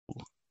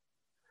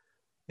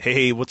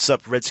Hey, what's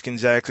up,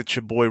 Redskins Addicts? It's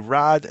your boy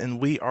Rod,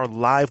 and we are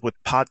live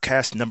with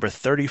podcast number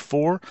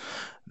 34,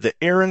 the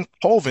Aaron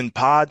Colvin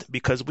pod,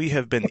 because we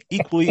have been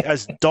equally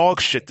as dog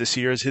shit this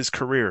year as his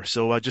career.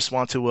 So I just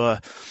want to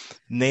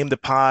name the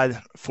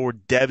pod for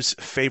Dev's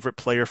favorite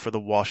player for the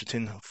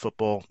Washington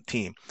football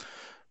team.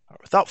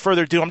 Without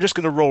further ado, I'm just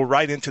going to roll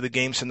right into the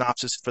game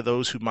synopsis for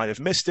those who might have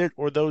missed it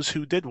or those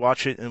who did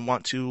watch it and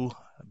want to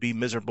be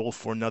miserable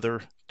for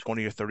another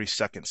 20 or 30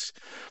 seconds.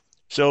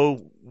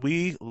 So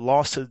we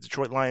lost to the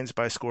Detroit Lions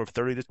by a score of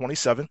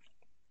 30-27.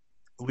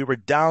 We were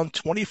down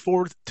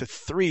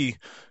 24-3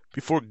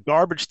 before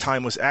garbage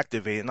time was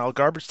activated. Now,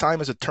 garbage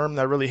time is a term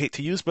that I really hate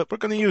to use, but we're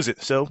going to use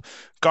it. So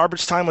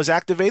garbage time was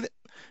activated.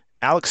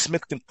 Alex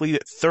Smith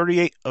completed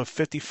 38 of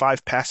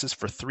 55 passes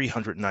for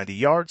 390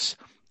 yards.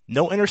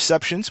 No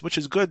interceptions, which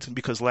is good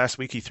because last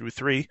week he threw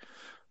three.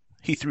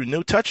 He threw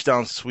no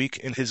touchdowns this week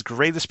in his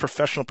greatest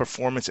professional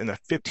performance in a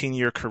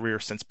 15-year career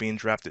since being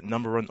drafted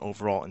number one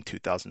overall in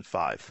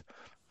 2005.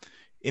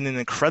 In an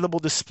incredible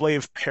display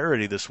of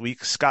parity this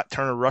week, Scott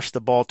Turner rushed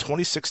the ball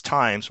 26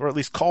 times, or at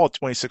least called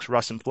 26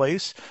 rushing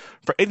plays,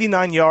 for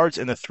 89 yards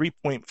and a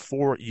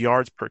 3.4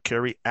 yards per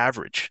carry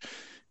average.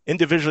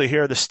 Individually,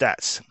 here are the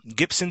stats.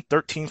 Gibson,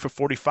 13 for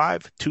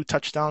 45, 2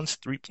 touchdowns,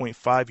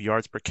 3.5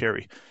 yards per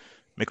carry.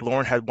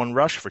 McLaurin had 1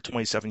 rush for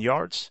 27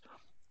 yards.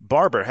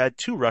 Barber had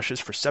 2 rushes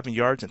for 7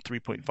 yards and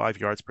 3.5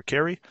 yards per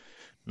carry.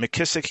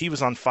 McKissick, he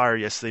was on fire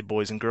yesterday,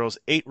 boys and girls.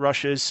 8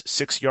 rushes,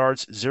 6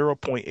 yards,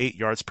 0.8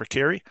 yards per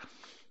carry.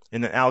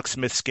 And then Alex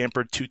Smith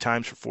scampered 2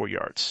 times for 4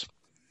 yards.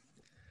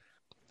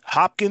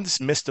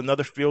 Hopkins missed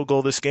another field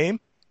goal this game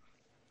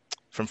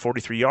from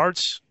 43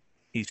 yards.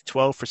 He's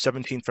 12 for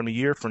 17 from the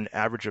year for an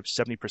average of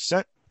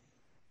 70%.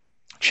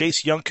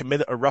 Chase Young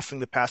committed a roughing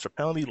the passer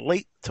penalty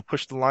late to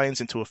push the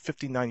Lions into a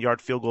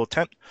 59-yard field goal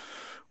attempt,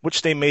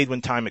 which they made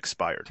when time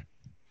expired.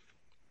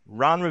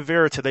 Ron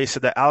Rivera today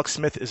said that Alex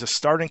Smith is a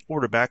starting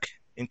quarterback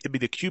and could be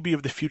the QB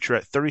of the future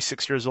at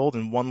 36 years old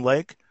and 1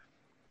 leg.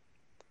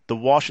 The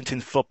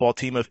Washington football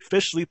team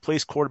officially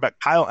placed quarterback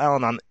Kyle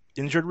Allen on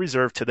injured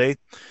reserve today.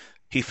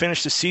 He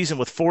finished the season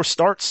with 4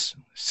 starts,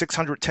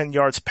 610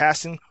 yards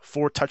passing,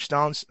 4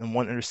 touchdowns, and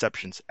 1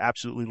 interception.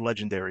 Absolutely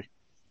legendary.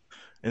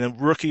 And then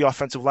rookie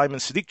offensive lineman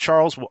Sadiq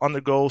Charles will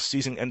undergo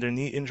season-ending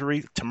knee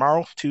injury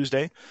tomorrow,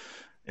 Tuesday,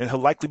 and he'll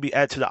likely be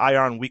added to the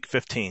IR in Week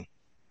 15.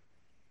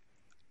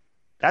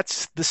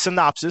 That's the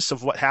synopsis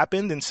of what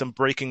happened and some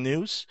breaking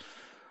news.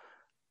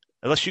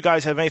 Unless you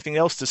guys have anything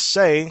else to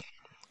say,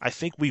 I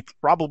think we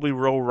probably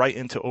roll right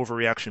into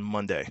Overreaction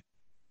Monday.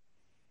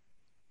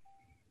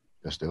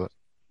 Let's do it.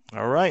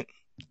 All right.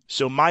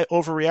 So my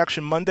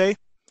Overreaction Monday,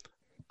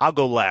 I'll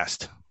go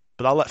last,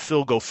 but I'll let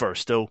Phil go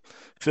first. So,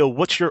 Phil,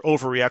 what's your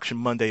Overreaction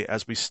Monday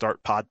as we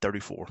start Pod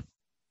 34?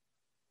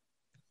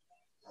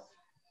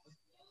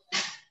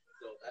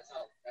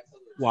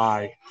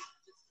 Why?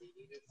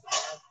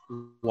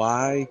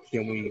 Why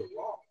can we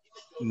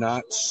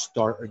not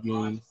start a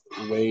game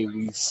the way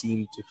we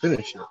seem to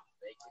finish it?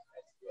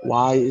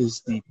 Why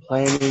is the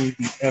planning,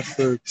 the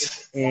effort,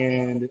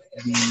 and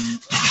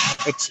the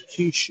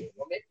execution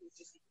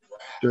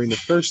during the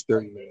first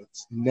 30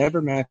 minutes never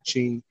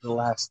matching the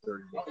last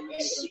 30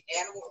 minutes?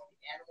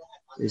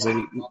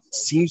 It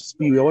seems to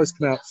be we always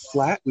come out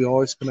flat, we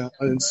always come out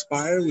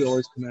uninspired, we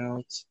always come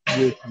out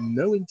with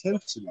no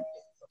intensity.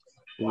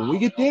 But when we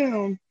get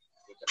down,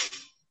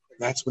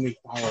 that's when they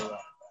fire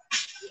up.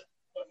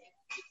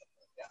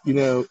 You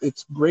know,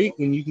 it's great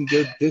when you can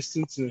go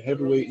distance in a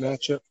heavyweight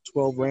matchup,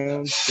 12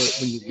 rounds, but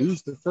when you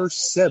lose the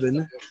first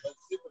 7,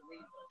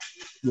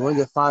 you only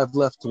got 5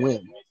 left to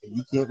win. And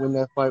you can't win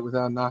that fight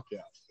without a knockout.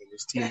 And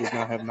this team does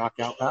not have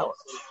knockout power.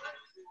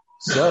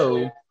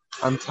 So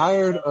I'm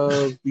tired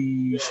of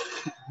these,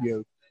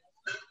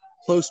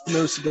 close to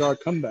no cigar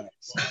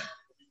comebacks.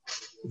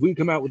 If we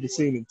come out with the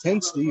same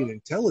intensity and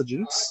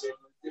intelligence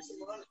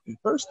in the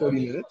first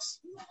 30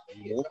 minutes,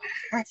 we won't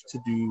have to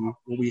do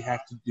what we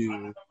have to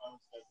do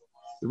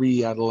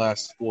 3 out of the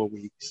last 4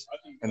 weeks,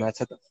 and that's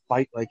have to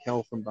fight like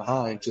hell from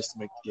behind just to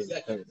make the game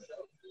competitive.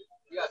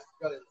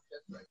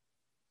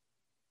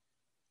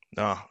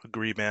 No,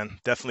 agree, man.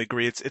 Definitely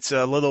agree. It's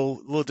a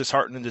little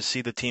disheartening to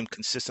see the team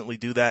consistently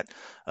do that,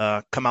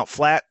 come out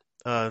flat,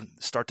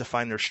 start to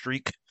find their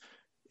streak,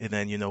 and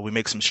then we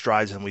make some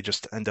strides and we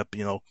just end up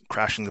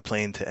crashing the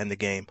plane to end the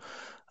game.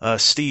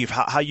 Steve,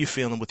 how you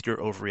feeling with your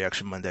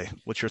Overreaction Monday?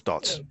 What's your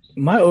thoughts?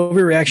 My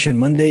Overreaction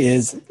Monday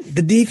is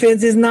the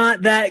defense is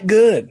not that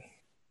good.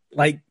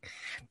 Like,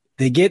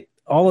 they get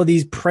all of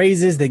these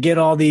praises, they get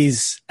all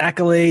these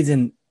accolades,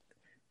 and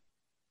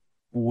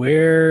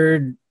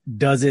where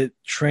does it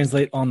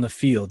translate on the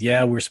field?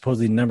 Yeah, we're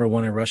supposedly number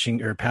one in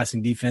rushing or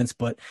passing defense,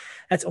 but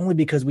that's only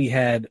because we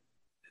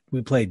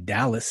played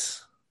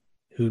Dallas,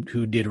 who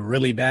did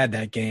really bad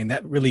that game.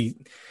 That really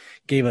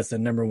gave us the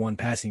number one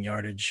passing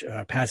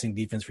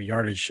defense for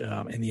yardage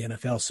in the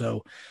NFL.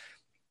 So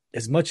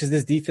as much as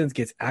this defense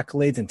gets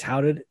accolades and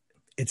touted,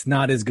 it's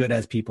not as good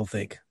as people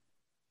think.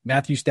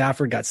 Matthew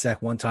Stafford got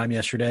sacked 1 time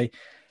yesterday.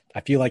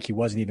 I feel like he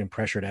wasn't even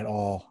pressured at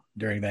all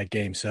during that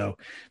game. So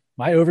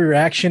my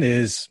overreaction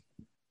is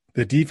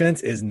The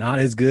defense is not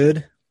as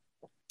good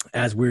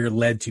as we're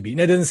led to be. And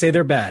that doesn't say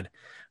they're bad,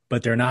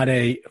 but they're not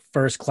a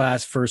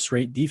first-class,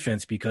 first-rate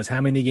defense, because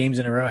how many games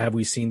in a row have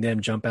we seen them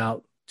jump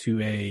out to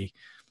a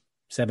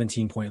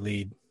 17-point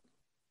lead?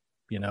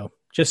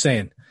 Just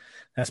saying.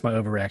 That's my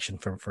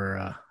overreaction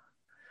for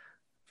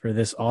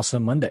this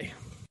awesome Monday.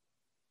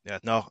 Yeah,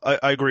 no,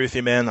 I agree with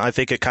you, man. I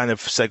think it kind of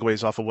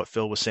segues off of what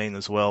Phil was saying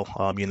as well.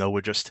 We're in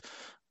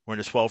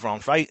a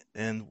 12-round fight,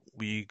 and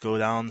we go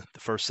down the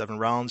first 7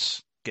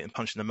 rounds, getting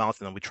punched in the mouth,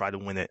 and then we try to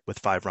win it with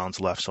 5 rounds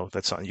left. So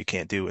that's something you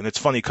can't do. And it's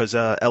funny because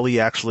Ellie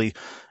actually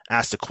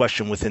asked a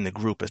question within the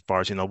group as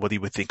far as, what he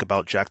would think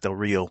about Jack Del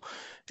Rio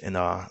and,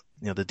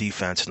 the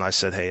defense. And I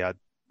said, hey,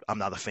 I'm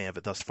not a fan of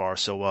it thus far.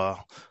 So,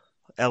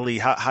 Ellie,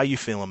 how you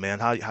feeling, man?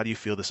 How do you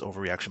feel this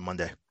overreaction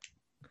Monday?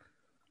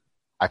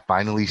 I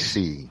finally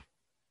see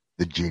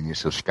the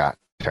genius of Scott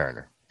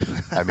Turner.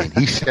 I mean,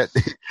 he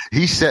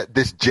set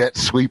this jet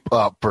sweep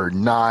up for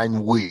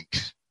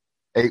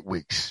 8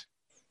 weeks.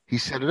 He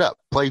set it up.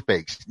 Play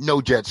fakes,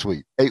 no jet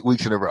sweep, 8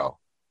 weeks in a row.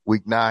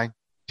 Week 9,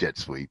 jet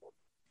sweep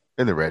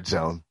in the red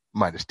zone,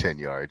 minus 10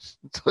 yards.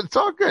 It's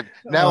all good.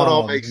 Now it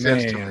all makes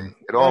sense to me.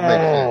 It all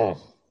makes sense.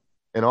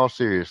 In all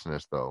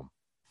seriousness, though,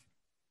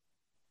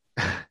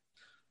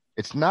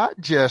 it's not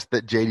just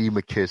that J.D.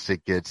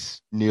 McKissic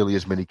gets nearly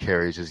as many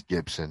carries as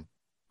Gibson.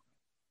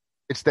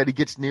 It's that he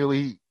gets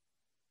nearly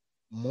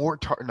more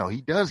he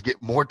does get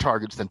more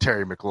targets than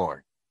Terry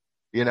McLaurin.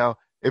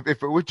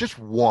 If it was just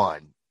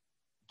one,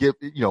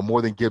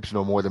 more than Gibson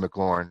or more than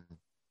McLaurin,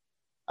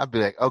 I'd be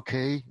like,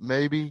 okay,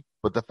 maybe.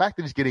 But the fact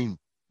that he's getting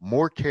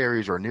more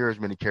carries or near as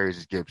many carries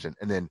as Gibson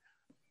and then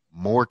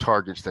more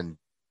targets than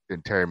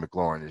Terry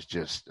McLaurin is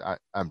just,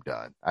 I'm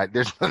done. I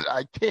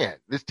can't.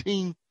 This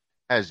team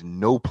has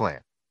no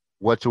plan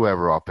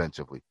whatsoever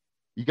offensively.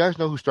 You guys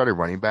know who started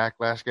running back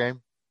last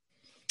game?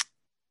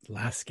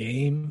 Last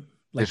game?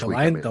 Like the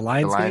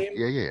Lions game?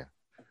 Yeah.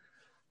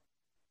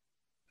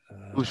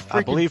 It was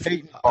I believe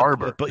Peyton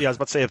Barber. But yeah, I was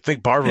about to say, I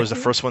think Barber was the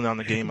first one on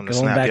the game on the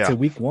Going snap. back to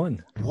week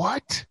 1.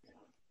 What?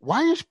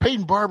 Why is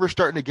Peyton Barber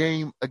starting a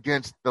game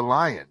against the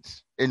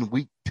Lions in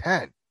week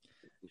 10?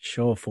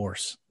 Show of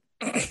force.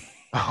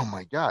 Oh,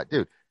 my God,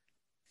 dude.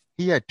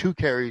 He had 2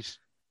 carries,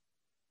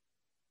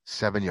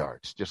 7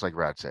 yards, just like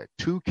Rod said.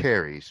 2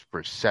 carries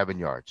for 7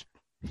 yards.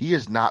 He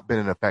has not been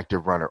an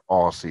effective runner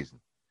all season.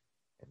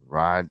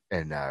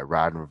 And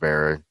Rod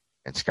Rivera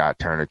and Scott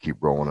Turner keep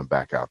rolling him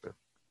back out there.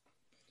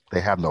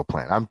 They have no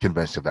plan. I'm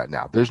convinced of that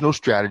now. There's no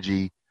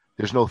strategy.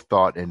 There's no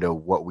thought into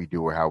what we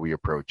do or how we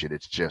approach it.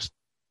 It's just,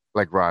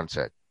 like Ron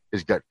said,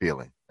 his gut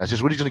feeling. That's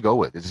just what he's going to go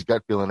with. It's his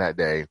gut feeling that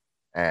day,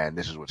 and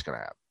this is what's going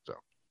to happen. So,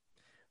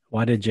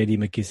 why did J.D.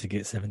 McKissic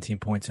get 17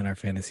 points in our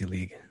fantasy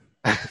league?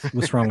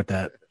 What's wrong with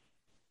that? At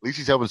least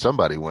he's helping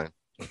somebody win.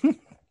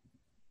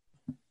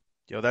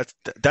 Yo,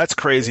 that's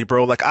crazy,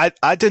 bro. Like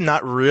I did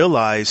not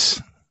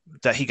realize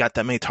that he got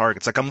that many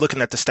targets. Like I'm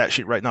looking at the stat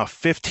sheet right now,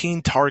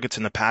 15 targets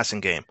in the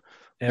passing game,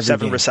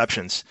 7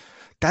 receptions.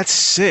 That's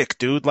sick,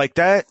 dude. Like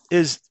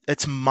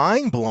it's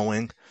mind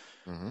blowing.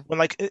 Mm-hmm.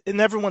 When and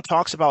everyone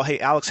talks about, hey,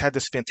 Alex had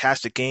this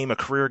fantastic game, a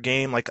career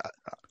game, like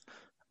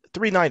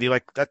 390,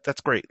 like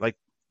that's great. Like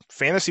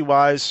fantasy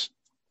wise,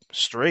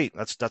 straight.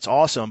 That's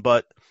awesome.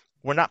 But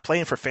we're not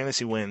playing for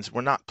fantasy wins.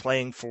 We're not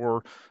playing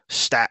for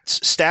stats.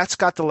 Stats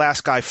got the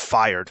last guy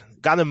fired.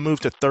 Got him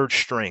moved to 3rd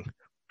string.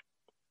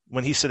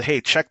 When he said,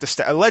 hey, check the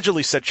stats,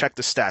 allegedly said, check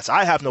the stats.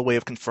 I have no way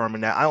of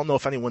confirming that. I don't know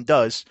if anyone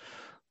does,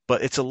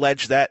 but it's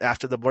alleged that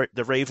after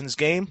the Ravens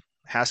game,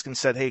 Haskins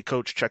said, hey,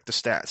 coach, check the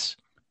stats.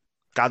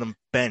 Got him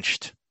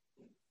benched.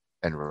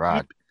 And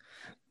Rod,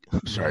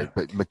 I'm sorry,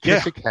 but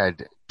McKissic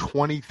had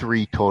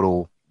 23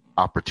 total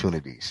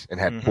opportunities and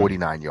had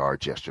 49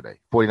 yards yesterday.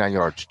 49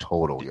 yards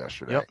total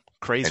yesterday. Yep,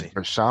 crazy. And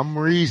for some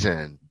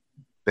reason,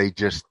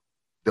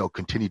 they'll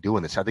continue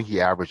doing this. I think he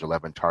averaged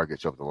 11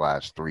 targets over the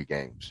last 3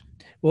 games.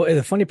 Well,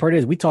 the funny part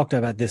is we talked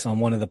about this on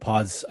one of the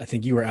pods. I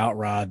think you were out,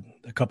 Rod,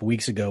 a couple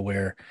weeks ago,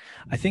 where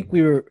I think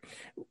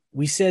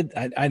we said,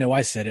 I know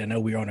I said it, I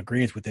know we were on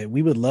agreement with it.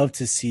 We would love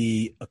to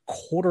see a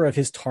quarter of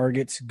his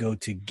targets go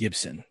to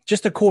Gibson,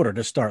 just a quarter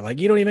to start.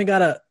 Like you don't even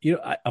gotta,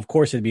 of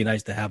course it'd be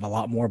nice to have a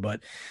lot more, but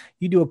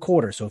you do a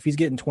quarter. So if he's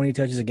getting 20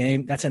 touches a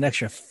game, that's an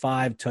extra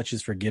 5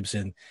 touches for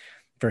Gibson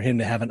for him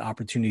to have an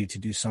opportunity to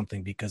do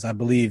something, because I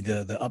believe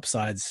the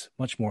upside's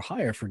much more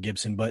higher for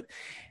Gibson. But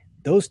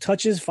those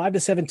touches, 5 to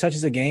 7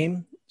 touches a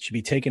game, should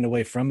be taken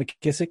away from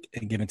McKissic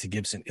and given to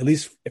Gibson, at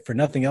least if for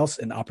nothing else,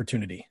 an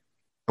opportunity.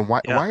 And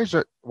why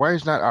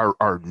is not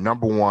our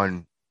number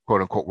one quote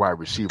unquote wide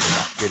receiver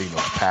not getting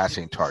those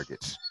passing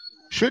targets?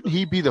 Shouldn't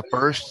he be the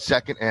first,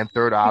 second, and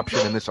third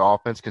option in this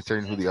offense,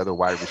 considering who the other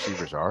wide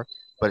receivers are?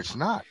 But it's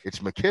not. It's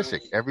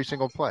McKissic every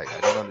single play.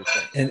 I don't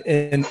understand.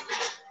 And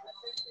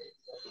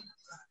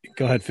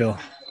go ahead, Phil.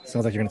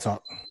 Sounds like you're going to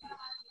talk.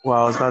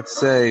 Well, I was about to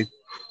say,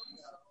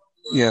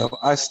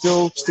 I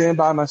still stand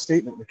by my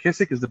statement.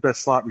 McKissic is the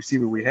best slot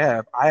receiver we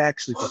have. I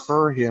actually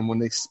prefer him when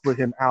they split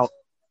him out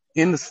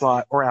in the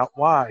slot or out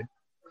wide,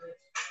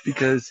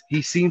 because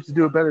he seems to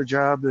do a better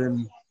job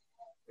than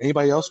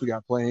anybody else we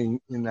got playing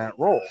in that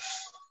role.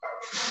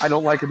 I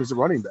don't like him as a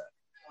running back.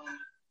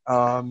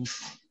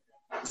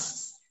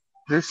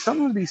 There's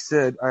something to be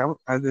said.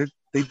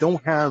 They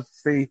don't have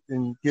faith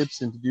in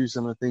Gibson to do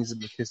some of the things that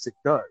McKissic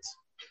does.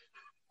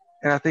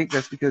 And I think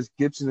that's because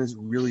Gibson is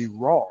really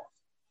raw.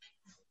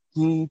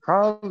 He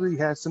probably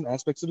has some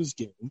aspects of his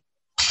game,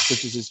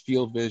 such as his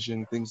field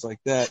vision, things like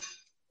that,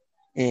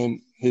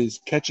 and his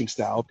catching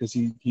style, because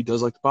he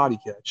does like the body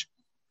catch,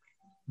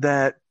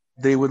 that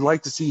they would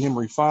like to see him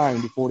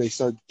refine before they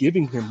start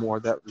giving him more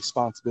of that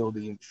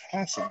responsibility in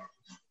passing.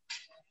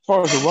 As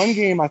far as the run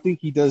game, I think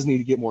he does need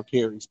to get more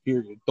carries,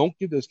 period. Don't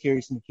give those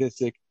carries to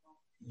McKissic.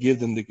 Give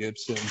them to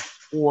Gibson.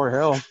 Or,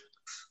 hell,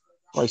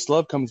 Bryce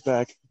Love comes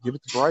back, give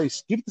it to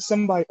Bryce. Give it to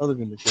somebody other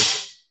than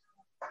McKissic.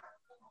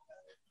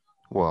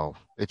 Well,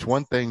 it's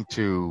one thing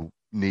to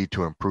need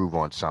to improve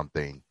on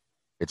something.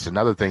 It's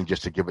another thing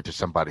just to give it to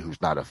somebody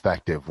who's not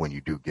effective when you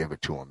do give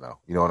it to them, though.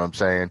 You know what I'm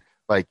saying?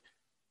 Like,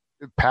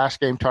 pass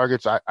game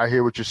targets, I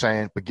hear what you're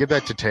saying, but give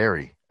that to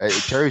Terry.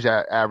 Terry's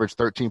averaged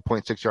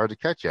 13.6 yards a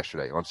catch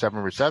yesterday on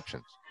 7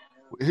 receptions.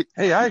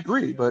 Hey, I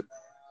agree, but,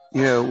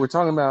 we're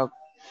talking about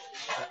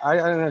 – I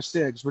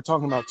understand because we're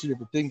talking about two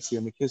different things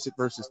here, McKissic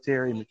versus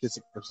Terry,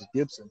 McKissic versus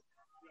Gibson.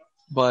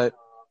 But,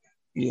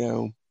 he's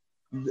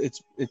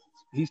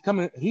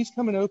coming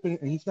open,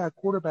 and he's got a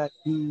quarterback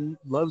who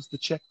loves the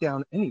check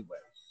down anyway.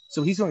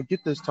 So he's going to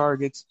get those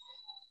targets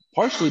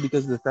partially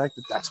because of the fact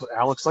that that's what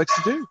Alex likes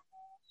to do.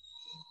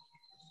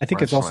 I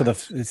think it's also the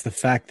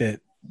fact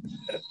that –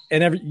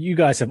 and you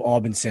guys have all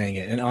been saying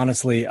it, and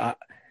honestly,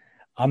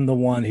 I'm the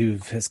one who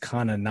has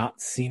kind of not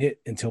seen it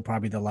until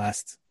probably the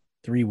last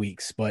 3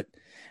 weeks. But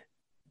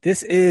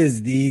this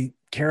is the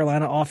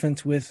Carolina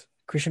offense with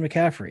Christian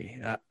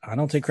McCaffrey. I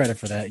don't take credit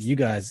for that. You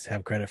guys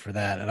have credit for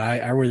that, and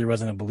I really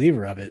wasn't a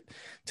believer of it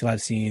until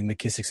I've seen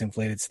McKissic's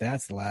inflated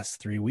stats the last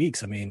 3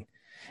 weeks. I mean,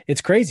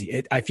 it's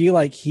crazy. I feel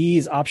like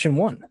he's option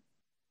one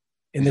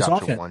in this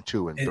offense. 1,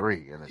 2, and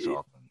 3 in this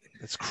offense.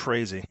 It's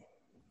crazy.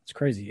 It's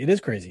crazy. It is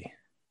crazy.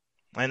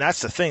 And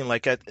that's the thing.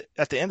 Like at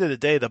the end of the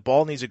day, the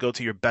ball needs to go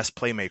to your best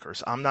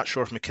playmakers. I'm not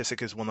sure if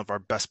McKissic is one of our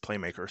best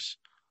playmakers.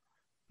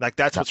 Like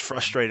that's what's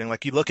frustrating.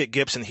 Like you look at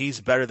Gibson, he's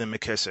better than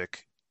McKissic.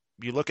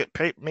 You look at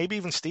maybe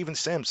even Steven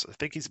Sims. I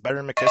think he's better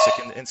than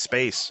McKissic in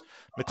space.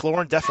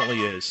 McLaurin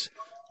definitely is.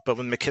 But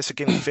when McKissic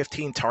getting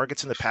 15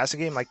 targets in the passing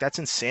game, like that's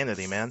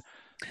insanity, man.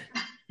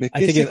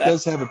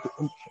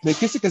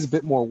 McKissic has a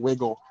bit more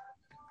wiggle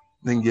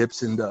than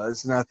Gibson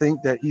does. And I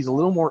think that he's a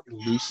little more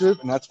elusive,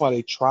 and that's why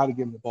they try to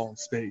give him the ball in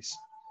space.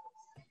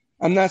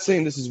 I'm not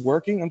saying this is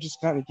working. I'm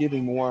just kind of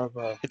giving more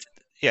of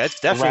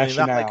it's definitely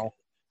not like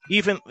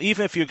even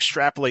if you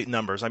extrapolate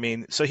numbers. I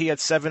mean, so he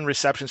had 7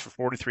 receptions for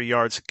 43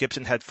 yards.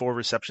 Gibson had 4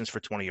 receptions for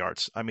 20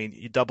 yards. I mean,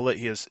 you double it,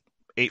 he has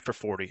 8 for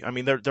 40. I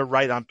mean, they're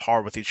right on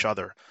par with each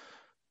other.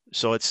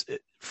 So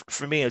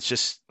for me,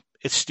 it's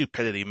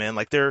stupidity, man.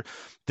 Like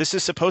this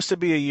is supposed to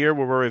be a year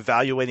where we're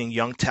evaluating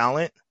young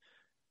talent.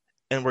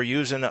 And we're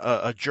using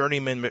a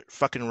journeyman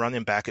fucking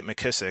running back at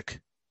McKissic,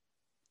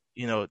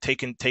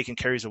 taking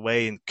carries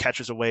away and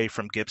catches away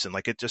from Gibson.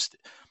 Like it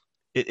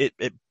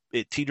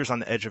teeters on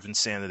the edge of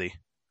insanity.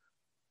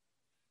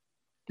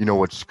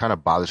 What's kind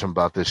of bothersome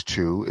about this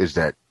too is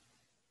that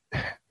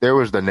there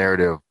was the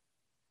narrative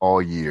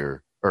all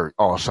year or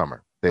all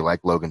summer. They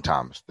like Logan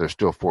Thomas. They're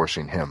still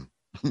forcing him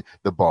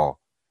the ball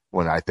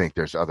when I think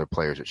there's other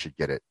players that should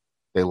get it.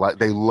 They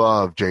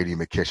love J.D.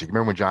 McKissic.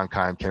 Remember when John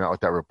Keim came out with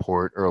that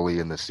report early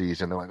in the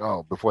season? They're like,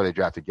 oh, before they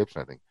drafted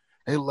Gibson, I think.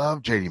 They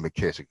love J.D.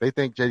 McKissic. They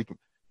think J.D.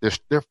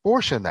 They're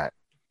forcing that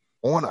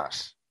on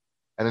us.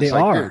 And it's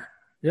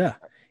Yeah.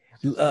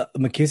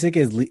 McKissic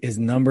is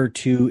number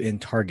 2 in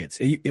targets.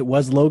 It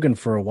was Logan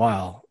for a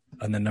while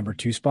on the number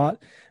 2 spot.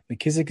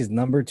 McKissic is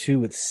number 2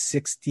 with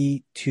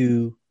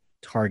 62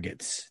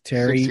 targets.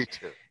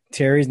 62.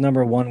 Terry's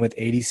number 1 with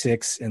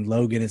 86, and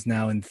Logan is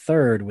now in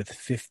 3rd with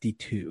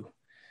 52.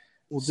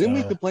 Well, didn't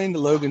we complain that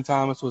Logan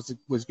Thomas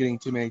was getting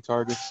too many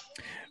targets?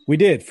 We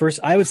did.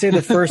 I would say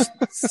the first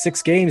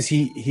 6 games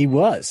he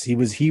was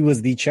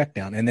the check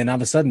down, and then all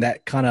of a sudden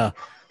that kind of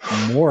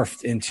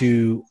morphed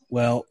into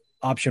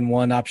option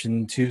 1,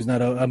 option 2 is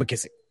not a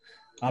McKissic.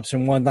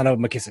 Option 1 not a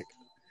McKissic.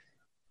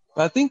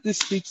 I think this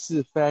speaks to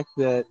the fact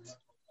that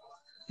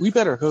we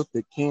better hope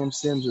that Cam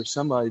Sims or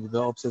somebody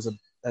develops as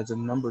a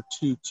number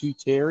 2 to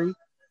Terry,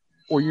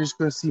 or you're just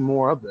going to see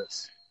more of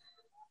this.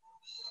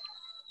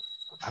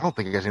 I don't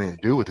think it has anything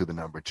to do with who the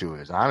number 2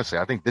 is. Honestly,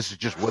 I think this is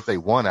just what they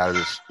want out of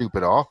this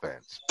stupid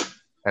offense.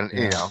 And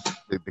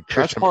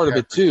that's part of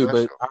it too.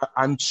 But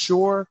I'm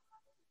sure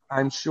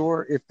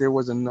if there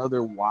was another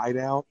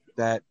wideout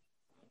that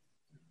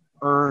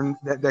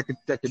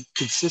could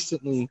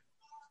consistently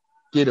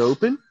get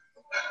open,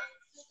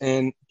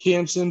 and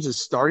Cam Sims is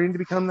starting to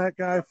become that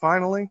guy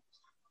finally.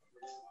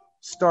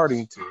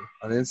 Starting to.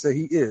 I didn't say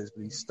he is,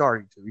 but he's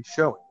starting to. He's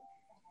showing.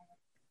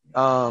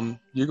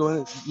 You're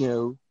going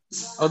to,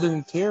 other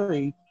than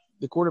Terry,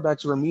 the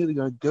quarterbacks are immediately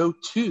going to go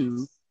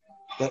to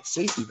that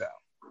safety valve.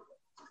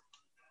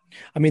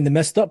 I mean, the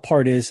messed up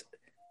part is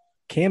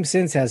Cam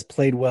Sims has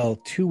played well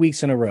 2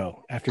 weeks in a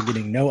row after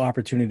getting no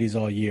opportunities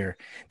all year.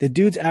 The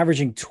dude's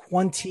averaging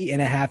 20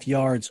 and a half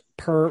yards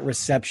per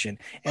reception.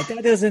 And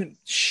that doesn't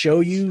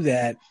show you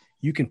that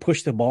you can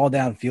push the ball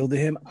downfield to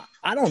him.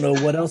 I don't know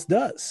what else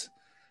does.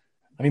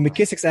 I mean,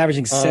 McKissick's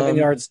averaging 7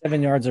 yards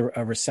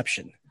a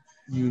reception.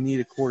 You need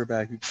a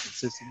quarterback who can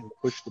consistently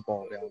push the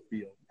ball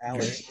downfield.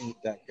 Alex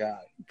ain't that guy.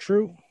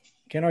 True.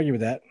 Can't argue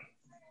with that.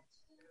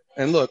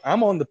 And look,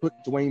 I'm on the put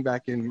Dwayne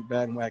back in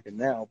bandwagon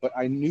now, but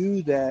I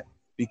knew that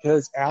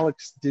because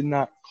Alex did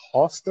not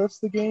cost us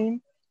the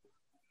game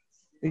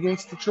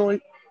against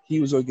Detroit, he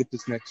was going to get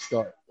this next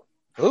start.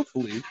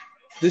 Hopefully,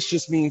 this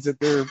just means that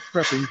they're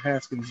prepping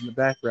Haskins in the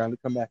background to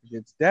come back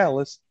against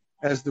Dallas,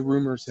 as the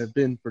rumors have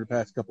been for the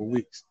past couple of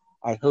weeks.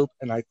 I hope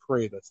and I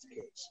pray that's the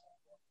case.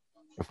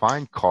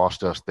 Define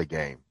cost us the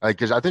game.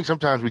 Because I think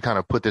sometimes we kind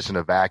of put this in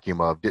a vacuum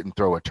of didn't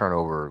throw a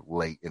turnover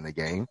late in the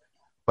game.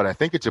 But I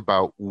think it's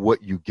about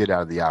what you get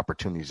out of the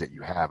opportunities that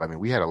you have. I mean,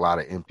 we had a lot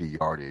of empty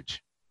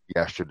yardage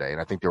yesterday, and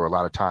I think there were a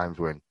lot of times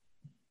when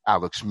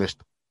Alex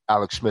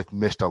Smith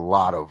missed a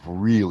lot of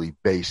really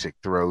basic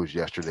throws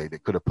yesterday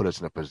that could have put us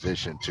in a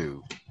position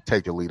to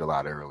take the lead a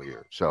lot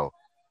earlier. So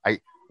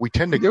we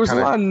tend to there was a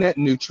lot of net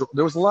neutral.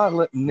 There was a lot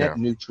of net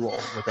neutral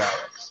with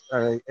Alex,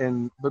 all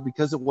right, but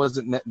because it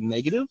wasn't net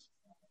negative,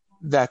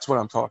 that's what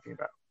I'm talking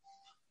about.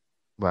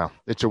 Well,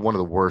 it's one of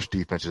the worst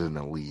defenses in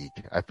the league.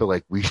 I feel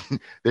like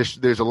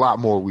there's a lot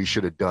more we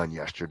should have done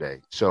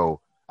yesterday.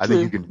 So I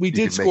think we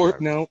did score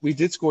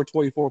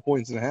 24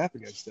 points and a half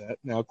against that.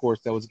 Now, of course,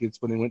 that was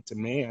against when they went to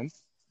man,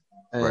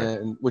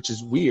 and which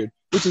is weird.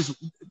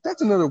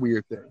 That's another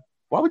weird thing.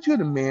 Why would you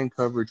go to man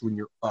coverage when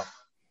you're up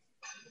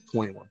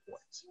 21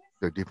 points?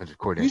 Their defensive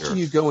coordinator.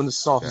 Usually you go into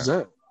soft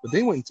zone, but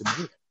they went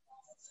into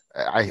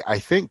man. I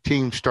think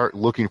teams start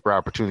looking for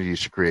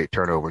opportunities to create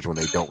turnovers when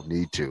they don't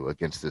need to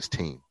against this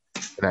team.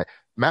 And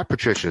Matt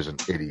Patricia is an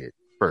idiot,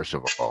 first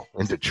of all,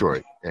 in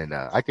Detroit. And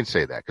I can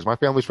say that because my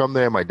family's from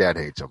there. My dad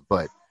hates him.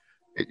 But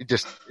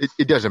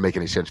it doesn't make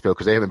any sense, Phil,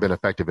 because they haven't been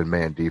effective in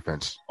man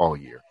defense all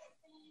year.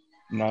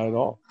 Not at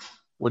all.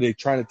 Were they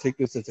trying to take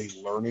this as a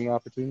learning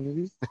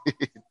opportunity?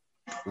 It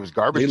was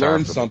garbage. They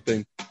learned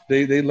something.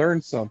 They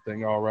learned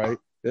something, all right,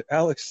 that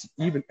Alex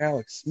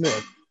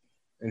Smith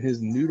and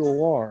his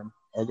noodle arm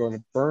are going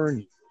to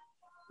burn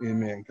you in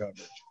man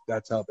coverage.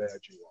 That's how bad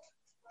you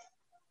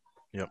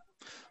are. Yep.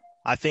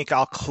 I think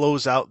I'll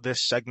close out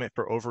this segment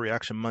for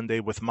Overreaction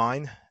Monday with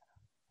mine.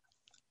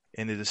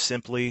 And it is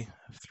simply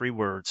 3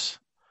 words.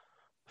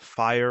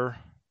 Fire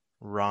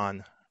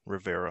Ron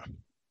Rivera.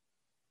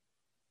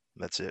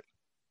 That's it.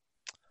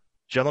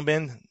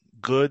 Gentlemen,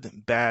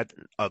 good, bad,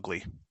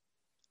 ugly.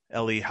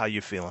 Ellie, how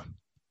you feeling?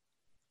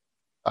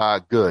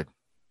 Good.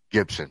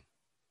 Gibson.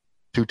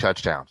 2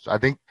 touchdowns. I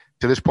think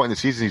to this point in the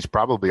season, he's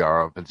probably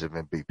our offensive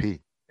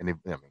MVP. And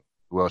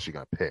who else are you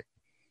going to pick?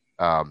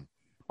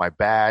 My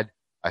bad,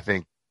 I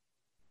think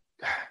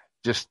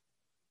just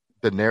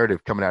the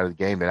narrative coming out of the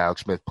game that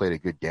Alex Smith played a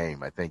good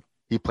game. I think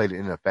he played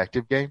an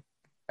ineffective game,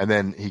 and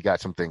then he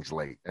got some things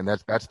late. And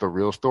that's the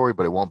real story,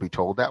 but it won't be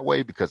told that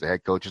way because the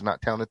head coach is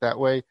not telling it that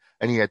way.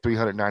 And he had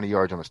 390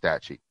 yards on the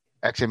stat sheet.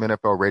 XM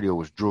NFL Radio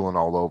was drooling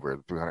all over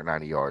the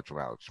 390 yards from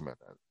Alex Smith.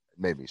 It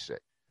made me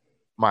sick.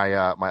 My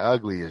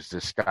ugly is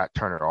this Scott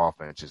Turner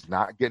offense is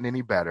not getting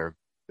any better.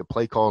 The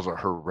play calls are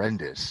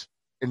horrendous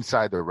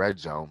inside the red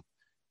zone.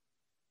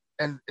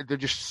 And there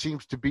just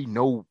seems to be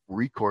no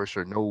recourse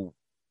or no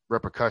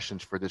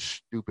repercussions for this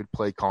stupid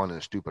play calling and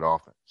a stupid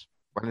offense.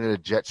 Running a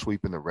jet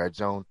sweep in the red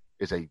zone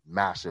is a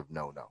massive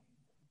no-no.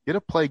 Get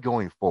a play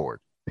going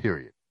forward,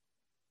 period.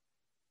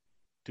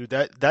 Dude,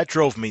 that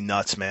drove me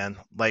nuts, man.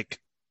 Like,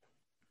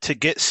 to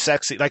get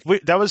sexy. Like,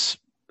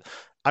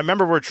 I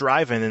remember we're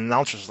driving and the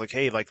announcer was like,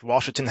 hey, like,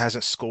 Washington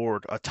hasn't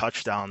scored a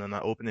touchdown in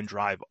the opening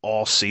drive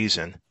all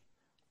season.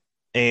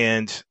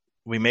 And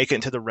we make it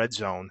into the red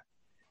zone.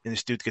 And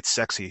this dude gets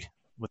sexy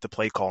with the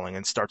play calling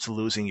and starts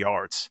losing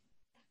yards.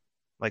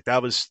 Like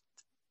that was,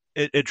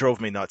 it drove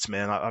me nuts,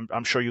 man.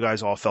 I'm sure you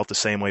guys all felt the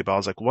same way, but I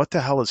was like, what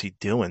the hell is he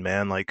doing,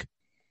 man? Like,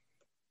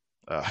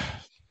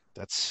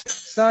 that's.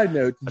 Side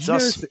note, did you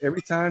notice that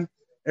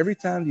every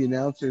time the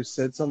announcer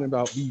said something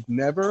about we've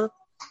never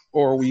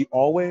or we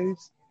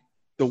always,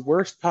 the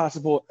worst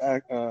possible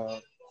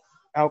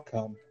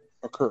outcome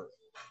occurred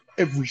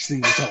every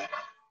single time.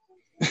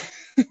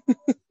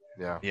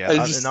 Yeah.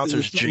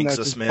 Announcers jinx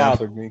us, man.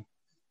 Bothered me.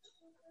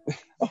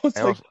 I was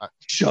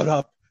shut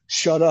up.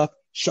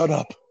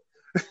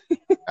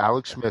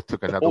 Alex Smith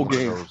took another one of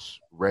those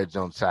red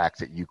zone sacks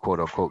that you quote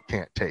unquote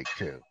can't take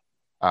too.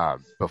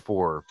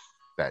 Before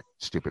that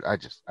stupid,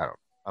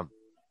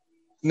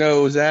 No,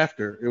 it was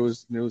after. It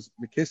was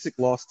McKissick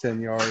lost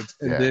 10 yards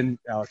and then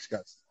Alex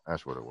got.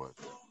 That's what it was.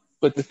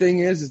 But the thing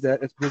is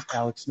that it's because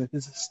Alex Smith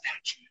is a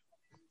statue.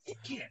 He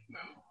can't move.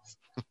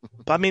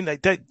 But I mean,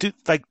 like that, dude,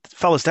 like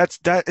fellas,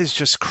 that is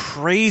just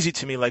crazy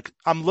to me. Like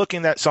I'm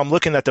looking at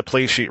the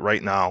play sheet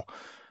right now.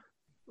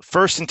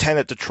 1st and 10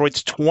 at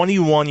Detroit's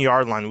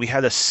 21-yard line. We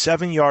had a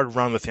 7-yard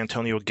run with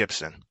Antonio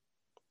Gibson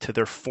to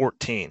their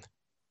 14.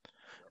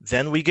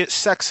 Then we get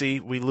sexy.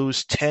 We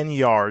lose 10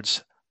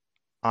 yards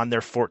on their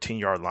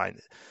 14-yard line.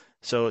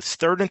 So it's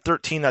 3rd and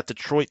 13 at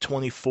Detroit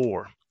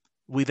 24.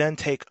 We then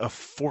take a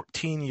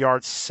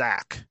 14-yard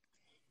sack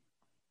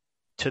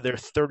to their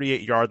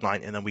 38-yard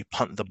line, and then we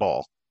punt the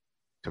ball.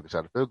 Took us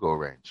out of field goal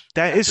range.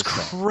 That is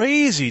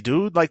crazy,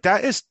 dude. Like,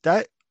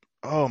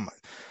 oh my.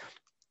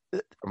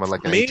 I'm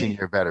like an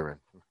 18-year veteran.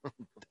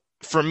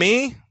 For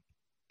me,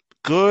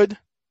 good,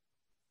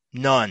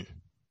 none.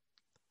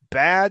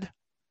 Bad,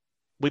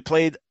 we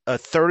played a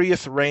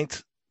 30th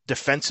ranked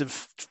defensive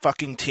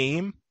fucking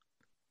team,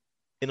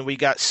 and we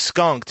got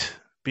skunked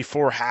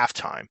before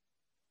halftime,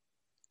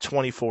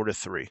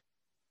 24-3.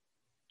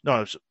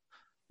 No,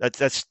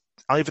 that's.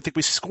 I don't even think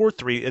we scored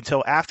 3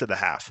 until after the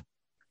half.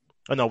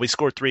 Oh no, we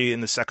scored 3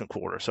 in the second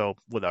quarter. So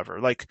whatever.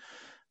 Like,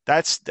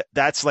 that's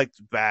like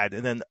bad.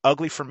 And then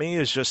ugly for me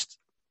is just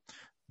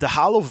the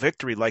hollow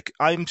victory. Like,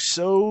 I'm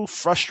so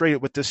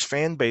frustrated with this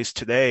fan base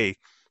today.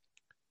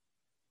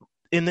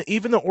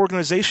 Even the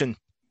organization,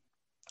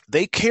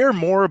 they care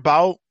more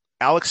about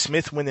Alex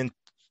Smith winning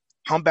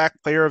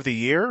comeback player of the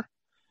year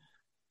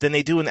than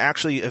they do in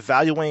actually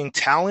evaluating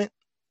talent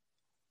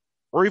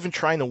or even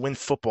trying to win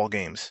football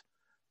games.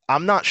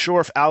 I'm not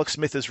sure if Alex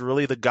Smith is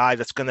really the guy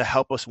that's going to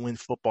help us win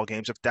football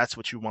games if that's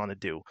what you want to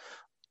do.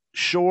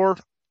 Sure,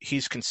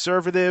 he's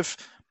conservative.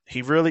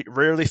 He really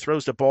rarely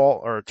throws the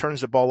ball or turns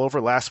the ball over.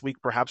 Last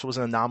week perhaps was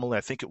an anomaly.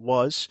 I think it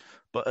was.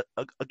 But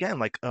again,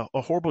 like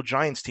a horrible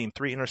Giants team,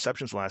 3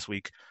 interceptions last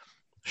week.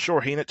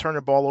 Sure, he didn't turn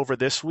the ball over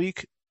this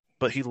week,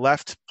 but he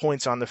left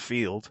points on the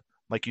field,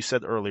 like you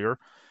said earlier.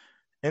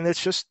 And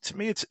it's just, to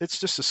me, it's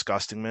just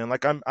disgusting, man.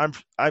 Like,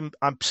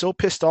 I'm so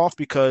pissed off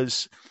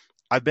because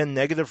I've been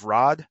negative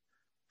Rod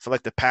for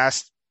like the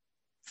past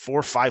 4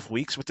 or 5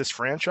 weeks with this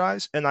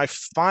franchise. And I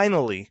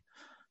finally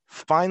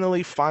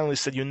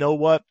said, you know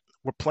what?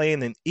 We're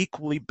playing an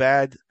equally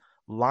bad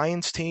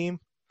Lions team.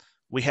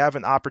 We have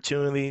an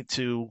opportunity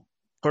to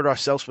put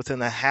ourselves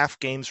within a half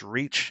game's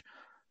reach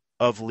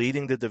of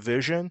leading the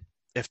division,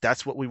 if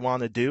that's what we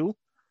want to do.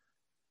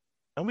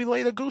 And we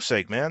laid a goose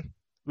egg, man.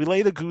 We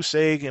laid a goose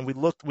egg, and we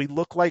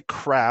look like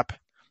crap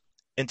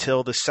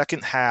until the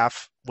second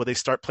half, where they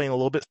start playing a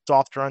little bit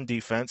softer on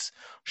defense.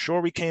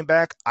 Sure, we came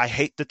back. I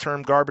hate the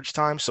term garbage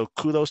time, so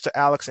kudos to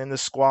Alex and the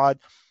squad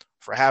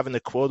for having the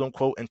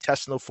quote-unquote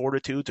intestinal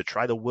fortitude to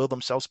try to will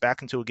themselves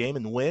back into a game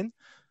and win.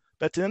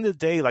 But at the end of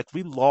the day, like,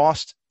 we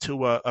lost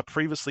to a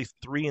previously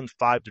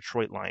 3-5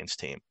 Detroit Lions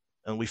team,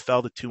 and we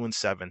fell to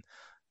 2-7.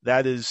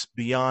 That is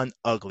beyond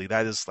ugly.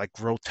 That is like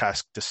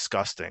grotesque,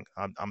 disgusting.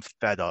 I'm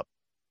fed up,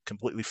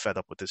 completely fed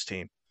up with this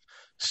team.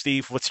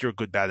 Steve, what's your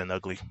good, bad, and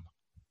ugly?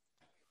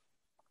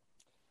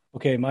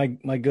 Okay, my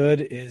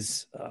good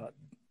is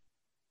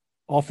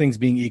all things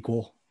being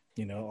equal,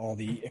 all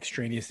the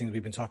extraneous things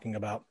we've been talking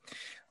about.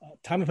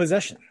 Time of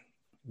possession.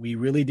 We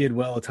really did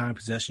well at time of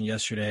possession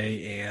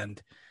yesterday, and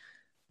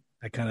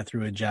I kind of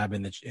threw a jab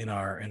in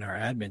our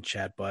admin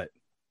chat, but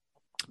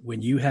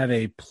when you have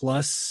a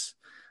plus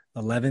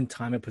 11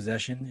 time of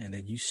possession and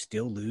then you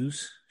still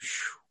lose,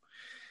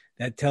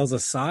 that tells a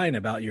sign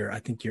about your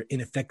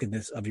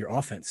ineffectiveness of your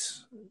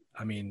offense.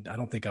 I mean, I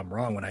don't think I'm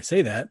wrong when I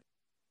say that.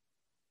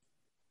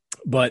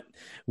 But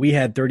we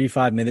had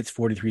 35 minutes,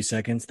 43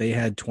 seconds. They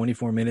had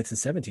 24 minutes and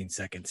 17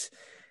 seconds.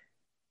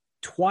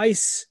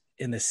 Twice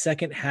in the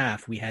second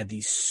half, we had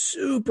these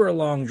super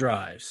long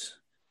drives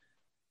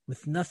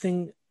with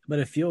nothing but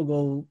a field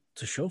goal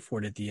to show for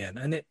it at the end.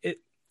 And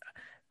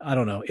I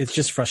don't know. It's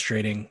just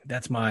frustrating.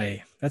 That's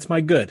my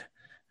good.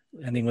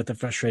 Ending with the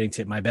frustrating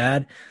tip. My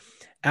bad.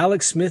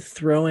 Alex Smith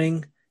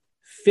throwing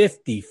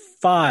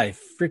 55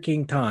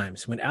 freaking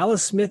times. When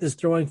Alex Smith is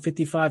throwing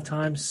 55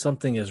 times,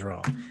 something is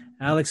wrong.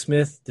 Alex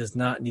Smith does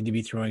not need to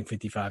be throwing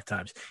 55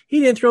 times.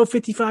 He didn't throw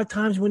 55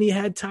 times when he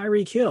had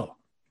Tyreek Hill.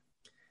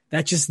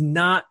 That's just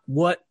not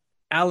what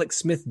Alex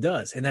Smith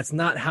does, and that's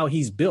not how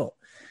he's built.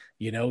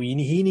 He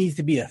needs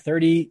to be a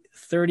 30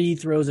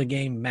 throws a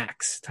game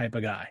max type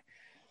of guy,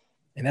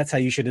 and that's how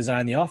you should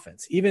design the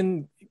offense.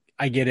 Even,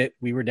 I get it,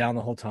 we were down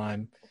the whole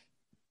time.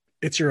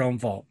 It's your own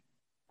fault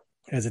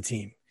as a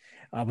team.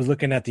 I was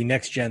looking at the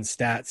next gen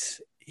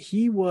stats.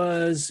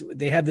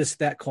 They have this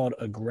stat called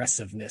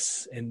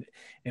aggressiveness, and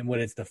what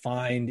it's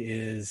defined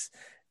is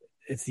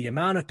it's the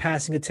amount of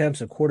passing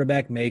attempts a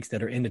quarterback makes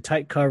that are into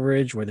tight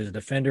coverage where there's a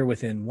defender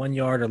within 1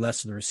 yard or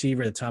less of the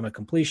receiver at the time of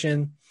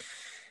completion.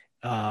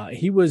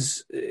 He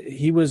was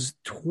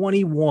ranked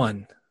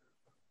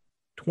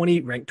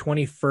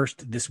 21st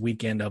this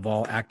weekend of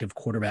all active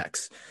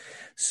quarterbacks.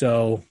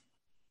 So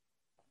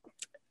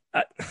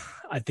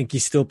I think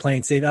he's still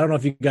playing safe. I don't know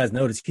if you guys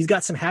noticed. He's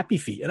got some happy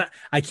feet, and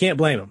I can't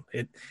blame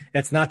him.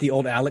 That's not the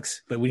old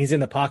Alex, but when he's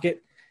in the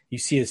pocket, you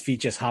see his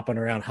feet just hopping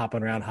around,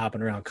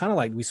 kind of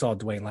like we saw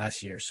Dwayne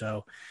last year.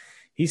 So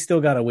he's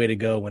still got a way to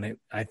go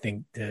I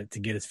think to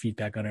get his feet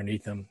back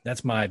underneath him.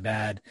 That's my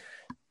bad.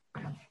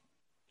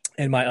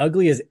 And my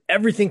ugly is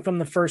everything from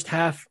the first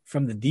half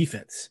from the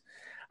defense.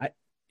 I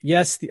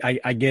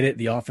get it.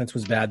 The offense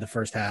was bad the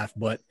first half,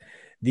 but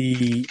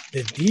the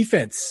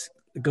defense,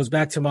 it goes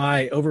back to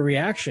my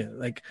overreaction.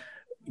 Like,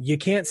 you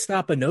can't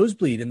stop a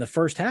nosebleed in the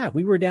first half.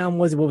 We were down,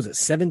 what was it,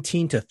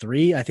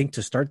 17-3, I think,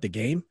 to start the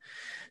game.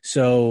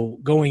 So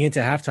going into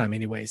halftime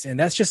anyways, and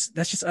that's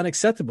just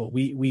unacceptable.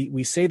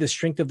 We say the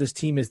strength of this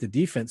team is the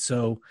defense.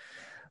 So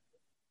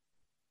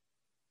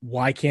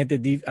why can't the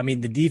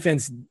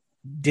defense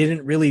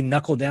didn't really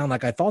knuckle down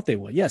like I thought they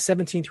would. Yeah,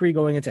 17-3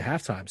 going into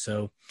halftime.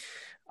 So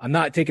I'm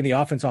not taking the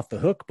offense off the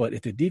hook, but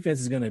if the defense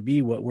is going to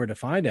be what we're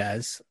defined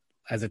as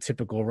a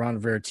typical Ron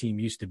Rivera team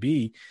used to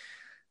be,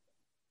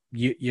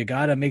 you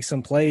got to make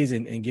some plays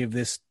and give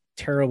this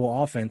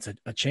terrible offense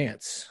a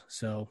chance.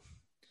 So,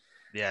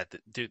 yeah,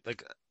 dude,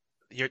 like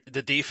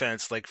the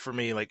defense, like for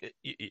me, like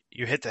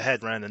you hit the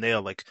head right on the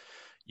nail. Like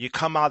you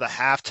come out of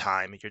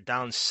halftime, you're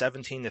down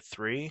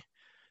 17-3,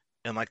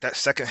 and like that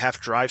second half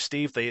drive,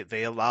 Steve,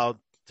 they allowed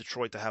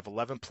Detroit to have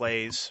 11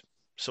 plays.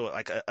 So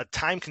like a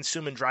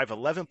time-consuming drive,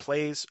 11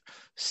 plays,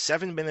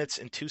 7 minutes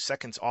and 2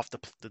 seconds off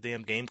the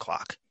damn game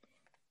clock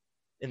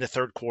in the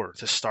third quarter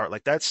to start.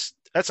 Like that's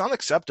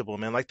unacceptable,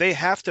 man. Like they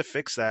have to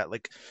fix that.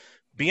 Like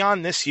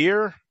beyond this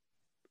year,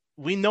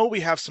 we know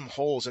we have some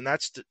holes, and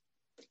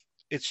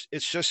it's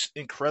just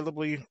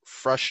incredibly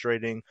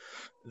frustrating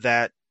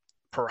that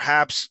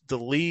perhaps the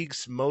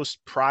league's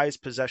most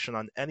prized possession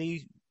on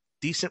any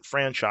decent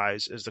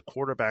franchise is the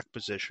quarterback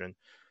position.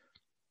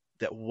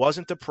 That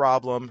wasn't the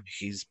problem.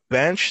 He's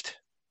benched.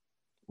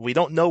 We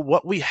don't know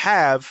what we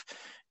have,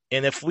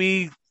 and if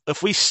we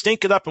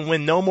stink it up and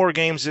win no more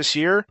games this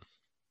year,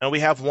 and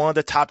we have one of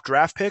the top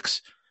draft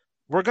picks,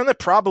 we're going to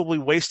probably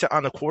waste it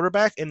on the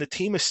quarterback, and the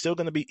team is still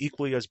going to be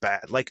equally as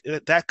bad. Like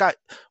that guy,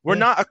 we're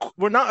not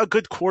a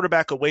good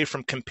quarterback away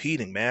from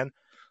competing, man.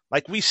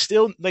 Like we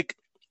still like,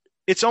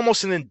 it's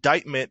almost an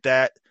indictment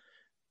that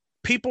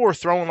people are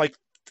throwing like.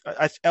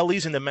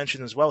 Ellie's in the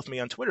mention as well with me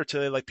on Twitter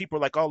today. Like people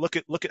are like, oh, look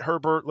at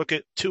Herbert, look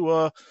at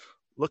Tua,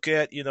 look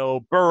at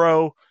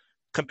Burrow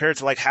compared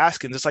to like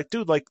Haskins. It's like,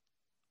 dude, like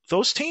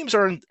those teams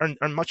are in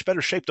much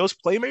better shape. Those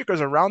playmakers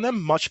around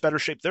them much better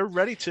shape. They're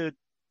ready to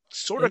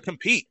sort of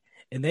compete.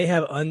 And they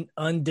have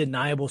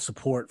undeniable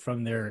support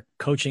from their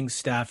coaching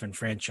staff and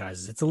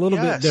franchises. It's a little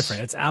bit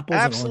different. It's apples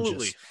and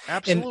oranges.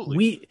 Absolutely. And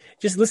we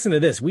just listen to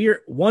this. We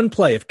are one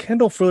play. If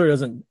Kendall Fuller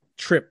doesn't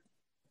trip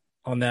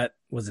on that,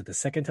 was it the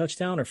second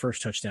touchdown or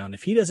first touchdown?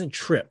 If he doesn't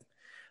trip,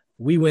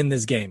 we win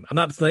this game. I'm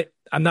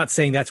not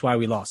saying that's why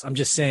we lost. I'm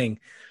just saying,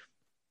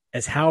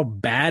 as how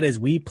bad as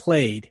we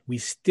played, we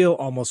still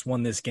almost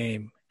won this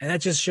game. And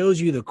that just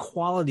shows you the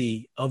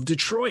quality of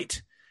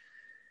Detroit.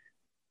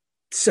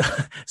 So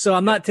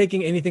I'm not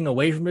taking anything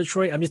away from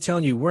Detroit. I'm just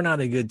telling you, we're not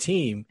a good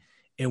team,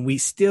 and we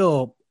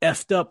still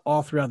effed up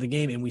all throughout the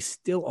game, and we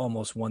still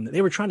almost won.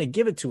 They were trying to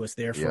give it to us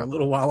there for a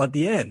little while at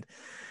the end.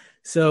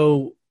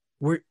 So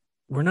we're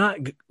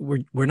not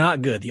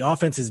good. The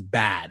offense is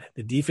bad.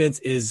 The defense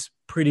is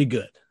pretty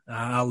good.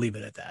 I'll leave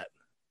it at that.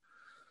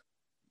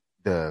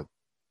 The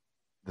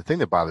thing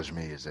that bothers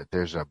me is that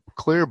there's a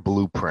clear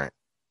blueprint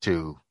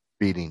to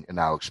beating an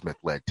Alex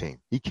Smith-led team.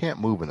 He can't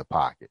move in the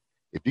pocket.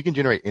 If you can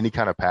generate any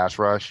kind of pass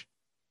rush,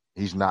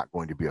 he's not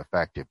going to be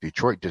effective.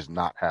 Detroit does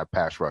not have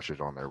pass rushers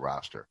on their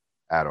roster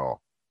at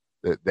all.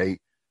 They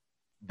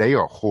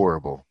are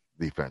horrible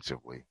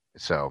defensively.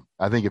 So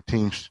I think if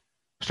teams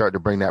start to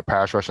bring that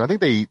pass rush, and I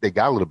think they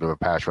got a little bit of a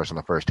pass rush in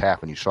the first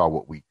half, and you saw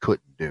what we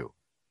couldn't do.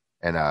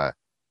 And,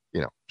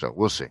 so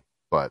we'll see.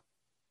 But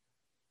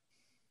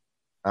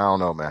I don't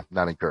know, man.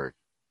 Not encouraged.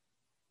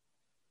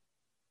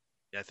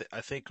 Yeah,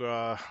 I think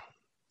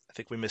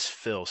we missed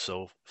Phil.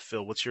 So,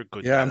 Phil, what's your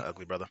good,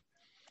 ugly brother?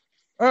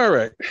 All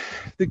right.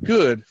 The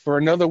good for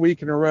another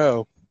week in a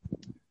row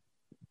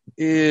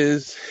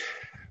is,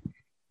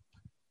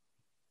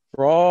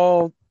 for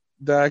all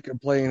that I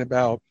complain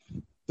about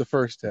the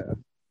first half,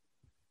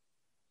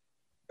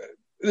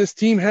 this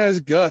team has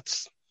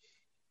guts.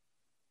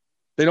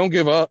 They don't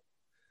give up.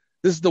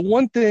 This is the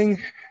one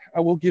thing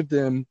I will give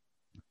them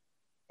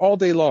all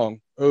day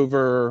long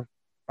over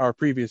our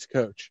previous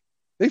coach.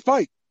 They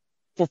fight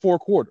for 4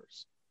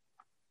 quarters.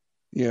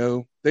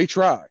 They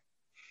try.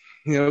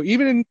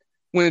 Even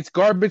when it's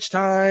garbage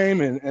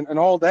time and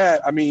all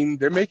that, I mean,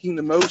 they're making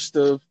the most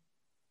of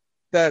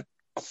that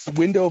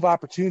window of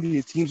opportunity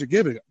that teams are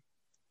giving them.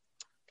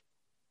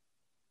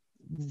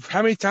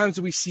 How many times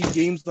do we see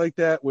games like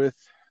that with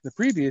the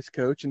previous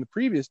coach and the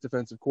previous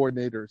defensive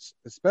coordinators,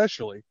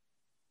 especially,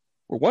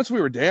 where once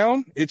we were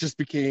down, it just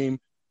became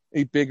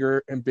a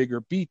bigger and bigger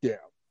beatdown.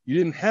 You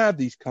didn't have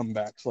these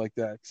comebacks like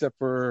that, except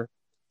for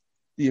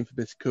the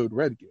infamous Code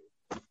Red game.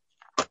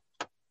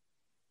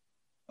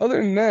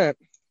 Other than that,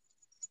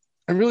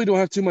 I really don't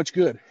have too much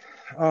good.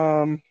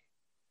 So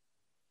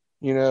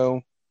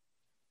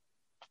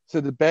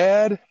the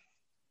bad,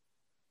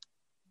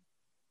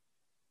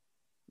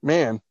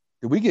 man,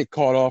 did we get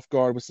caught off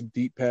guard with some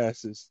deep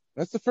passes?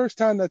 That's the first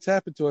time that's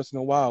happened to us in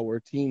a while, where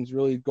a team's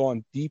really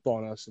gone deep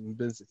on us and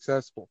been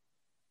successful.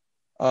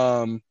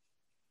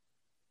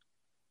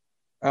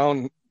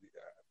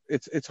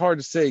 It's hard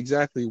to say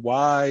exactly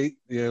why.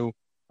 I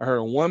heard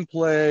on one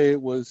play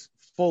it was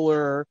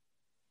Fuller,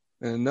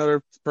 and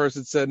another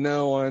person said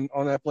no,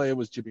 on that play it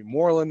was Jimmy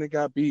Moreland that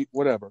got beat,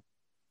 whatever.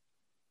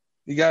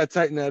 You got to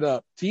tighten that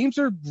up. Teams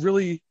are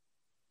really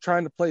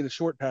trying to play the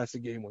short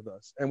passing game with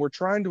us, and we're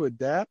trying to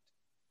adapt.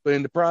 But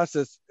in the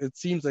process, it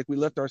seems like we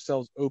left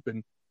ourselves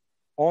open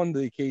on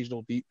the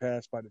occasional deep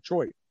pass by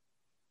Detroit.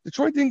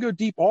 Detroit didn't go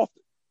deep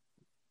often,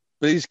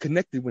 but they just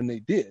connected when they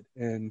did.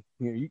 And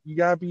you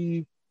got to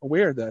be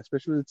aware of that,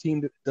 especially with a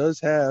team that does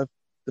have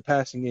the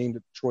passing game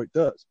that Detroit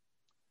does.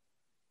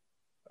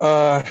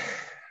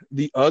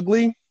 The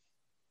ugly.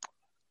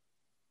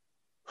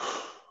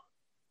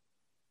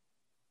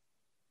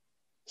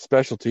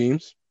 Special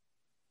teams.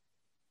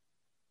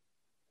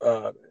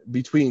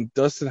 Between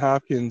Dustin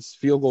Hopkins'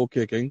 field goal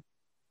kicking,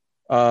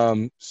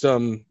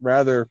 some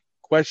rather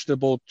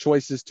questionable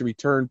choices to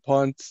return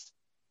punts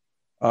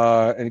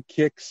and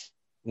kicks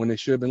when they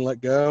should have been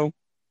let go.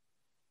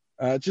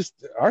 Just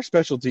our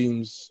special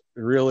teams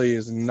really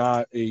is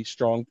not a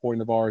strong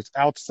point of ours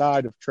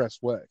outside of Tress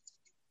Way.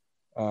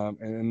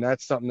 And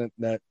that's something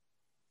that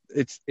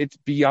it's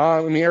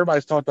beyond. I mean,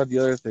 everybody's talked about the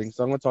other things,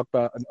 so I'm going to talk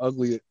about an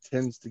ugly that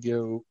tends to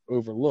go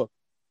overlooked.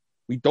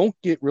 We don't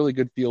get really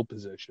good field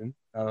position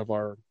out of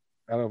our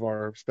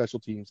special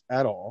teams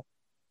at all.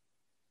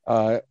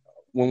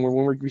 When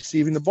we're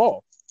receiving the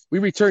ball, we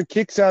return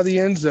kicks out of the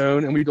end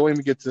zone and we don't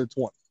even get to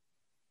the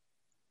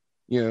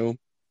 20.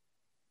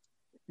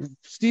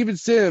 Steven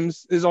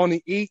Sims is on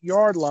the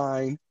 8-yard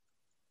line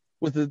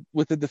with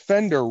a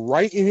defender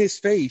right in his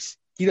face.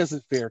 He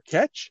doesn't fair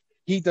catch.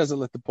 He doesn't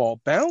let the ball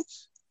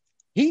bounce.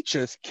 He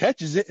just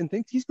catches it and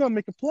thinks he's going to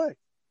make a play.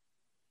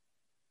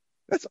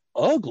 That's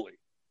ugly.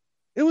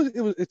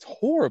 It's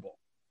horrible.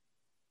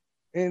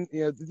 And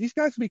these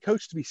guys can be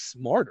coached to be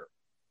smarter.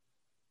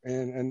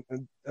 And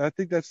I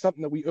think that's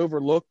something that we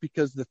overlook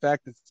because of the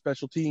fact that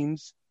special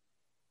teams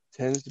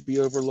tends to be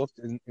overlooked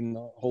in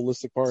the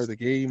holistic part of the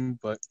game.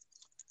 But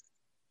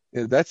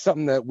that's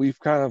something that we've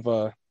kind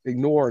of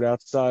ignored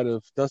outside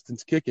of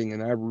Dustin's kicking.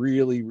 And I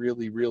really,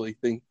 really, really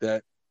think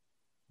that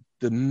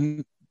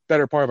the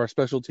better part of our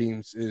special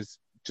teams is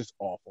just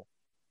awful.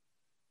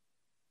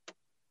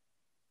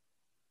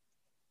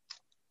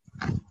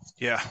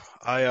 Yeah,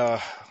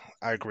 I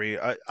agree.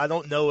 I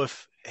don't know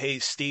if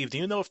Steve, do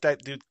you know if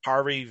that dude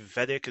Kari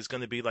Vedic is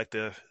going to be like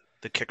the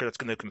kicker that's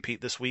going to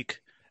compete this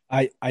week?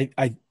 I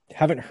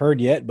haven't heard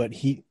yet, but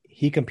he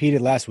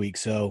competed last week,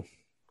 so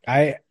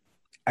I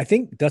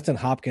think Dustin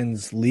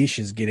Hopkins' leash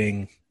is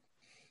getting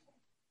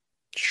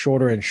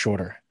shorter and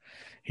shorter.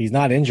 He's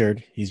not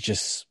injured; he's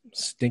just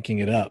stinking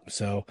it up.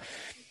 So,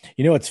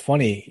 it's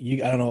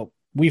funny. I don't know.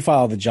 We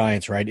follow the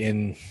Giants, right?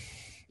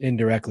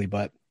 Indirectly,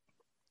 but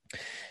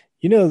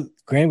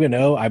Graham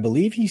Gano, I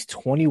believe he's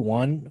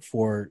 21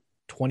 for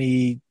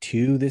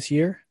 22 this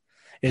year.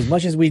 As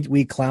much as we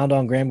clowned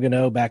on Graham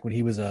Gano back when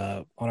he was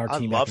on our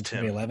team back in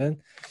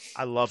 2011.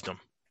 I loved him.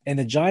 And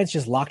the Giants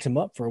just locked him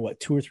up for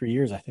 2 or 3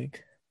 years, I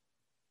think.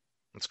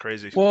 That's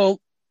crazy. Well,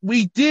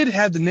 we did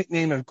have the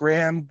nickname of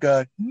Graham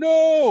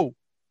Gano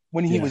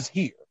when he was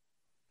here.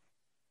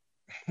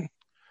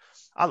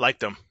 I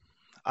liked him.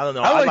 I don't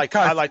know. I liked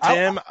him.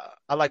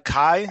 I like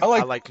Kai.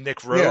 I like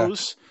Nick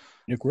Rose. Yeah.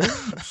 Nick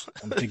Rose.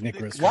 I'm a big Nick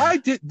Rose fan. Why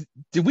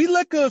did we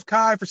let go of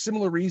Kai for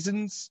similar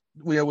reasons?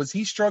 Was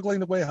he struggling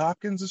the way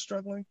Hopkins is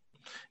struggling?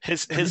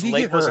 His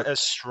leg wasn't as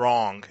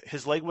strong.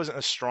 His leg wasn't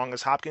as strong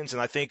as Hopkins,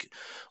 and I think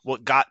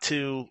what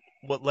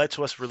led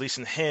to us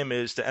releasing him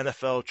is the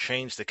NFL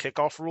changed the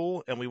kickoff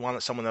rule, and we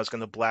wanted someone that was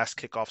going to blast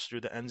kickoffs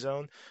through the end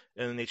zone,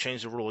 and then they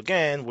changed the rule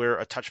again where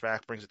a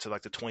touchback brings it to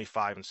like the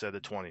 25 instead of the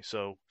 20.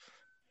 So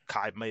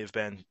Kai may have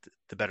been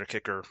the better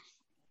kicker.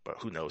 But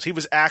who knows? He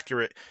was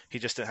accurate. He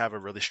just didn't have a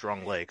really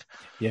strong leg.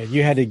 Yeah,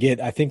 you had to get,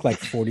 I think, like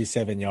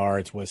 47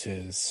 yards was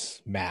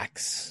his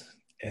max.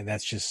 And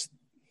that's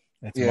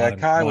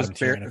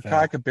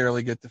Kai could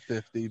barely get to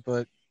 50.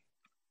 But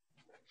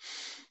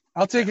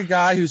I'll take a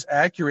guy who's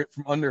accurate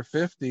from under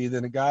 50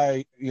 than a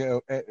guy,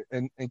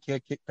 and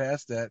can't kick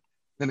past that,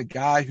 than a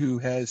guy who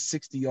has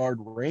 60-yard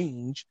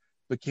range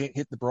but can't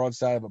hit the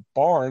broadside of a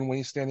barn when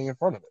he's standing in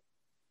front of it.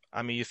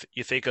 I mean,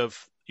 you think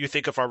of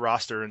our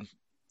roster and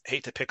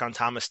hate to pick on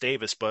Thomas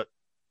Davis, but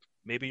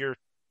maybe you're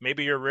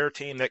a rare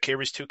team that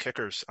carries 2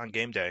 kickers on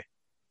game day.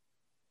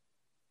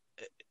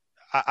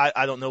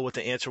 I don't know what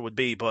the answer would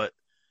be, but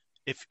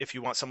if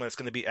you want someone that's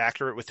going to be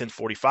accurate within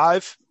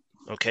 45,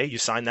 okay, you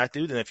sign that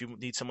dude. And if you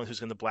need someone who's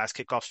going to blast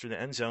kickoffs through the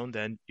end zone,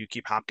 then you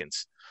keep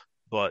Hopkins.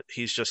 But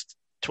he's just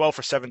 12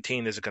 for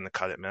 17 isn't going to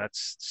cut it, man.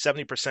 That's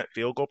 70%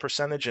 field goal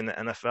percentage in the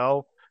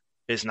NFL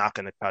is not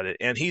going to cut it.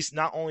 And he's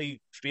not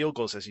only field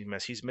goals as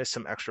he's missed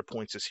some extra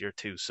points this year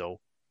too. So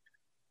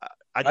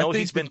I know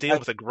he's been dealing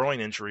with a groin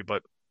injury,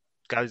 but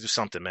got to do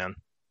something, man.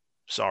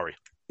 Sorry.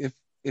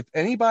 If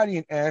anybody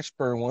in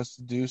Ashburn wants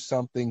to do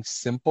something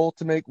simple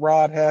to make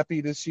Rod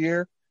happy this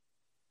year,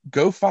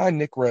 go find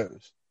Nick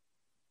Rose.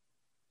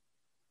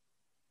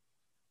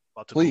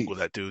 About to Google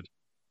that dude.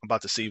 I'm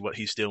about to see what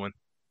he's doing.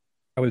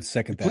 I would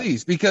second that.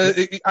 Please,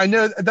 because I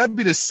know that'd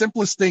be the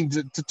simplest thing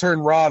to turn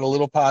Rod a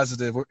little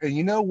positive. And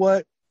you know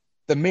what?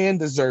 The man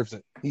deserves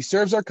it. He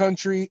serves our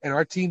country, and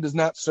our team does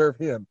not serve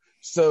him.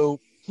 So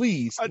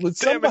Please, God would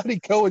damn it. somebody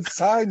go and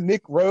sign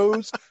Nick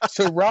Rose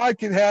so Rod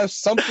can have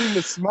something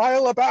to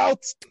smile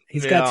about?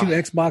 He's got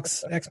Yeah. two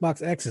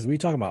Xbox X's. What are you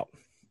talking about?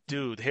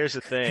 Dude, here's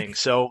the thing.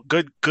 So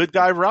good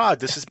guy Rod.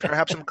 This is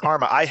perhaps some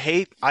karma. I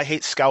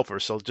hate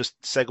scalpers. So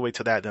just segue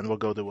to that, then we'll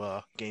go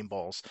to game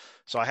balls.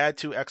 So I had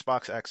two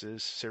Xbox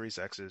X's, Series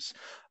X's.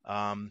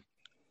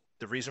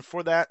 The reason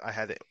for that, I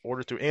had it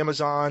ordered through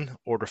Amazon.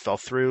 Order fell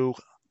through.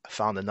 I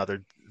found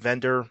another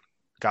vendor,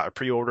 got a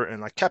pre-order,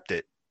 and I kept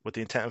it with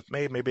the intent of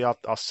maybe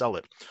I'll sell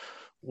it.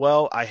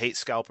 Well, I hate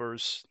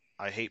scalpers.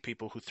 I hate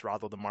people who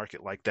throttle the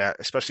market like that,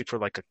 especially for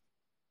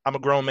I'm a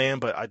grown man,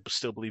 but I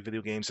still believe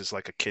video games is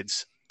like a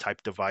kid's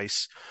type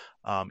device,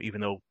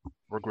 even though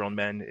we're grown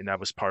men and that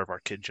was part of our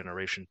kid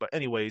generation. But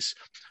anyways,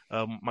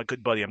 my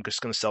good buddy, I'm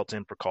just going to sell it to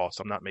him for cost.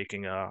 I'm not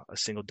making a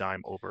single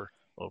dime over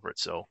it.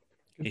 So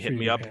Good he for hit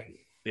me you, up. man.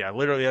 Yeah,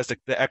 literally as the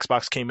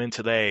Xbox came in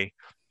today,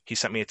 he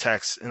sent me a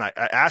text and I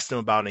asked him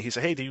about it. He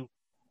said, "Hey, do you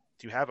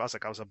have?" I was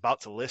like, I was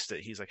about to list it.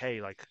 He's like,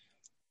 "Hey, like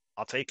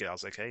I'll take it." I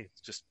was like, "Hey,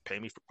 just pay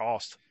me for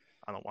cost.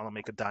 I don't want to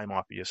make a dime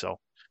off of you." So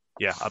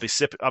yeah, I'll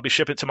be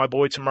shipping to my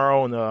boy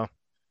tomorrow, and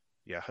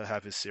yeah, he'll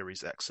have his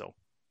Series X. So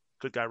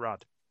good guy,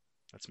 Rod.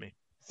 That's me.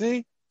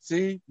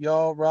 See,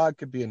 y'all, Rod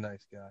could be a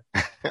nice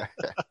guy.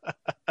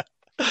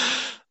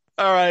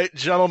 All right,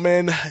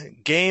 gentlemen,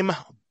 game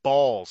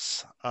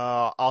balls.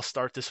 I'll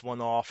start this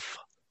one off.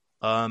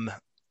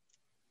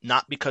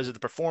 Not because of the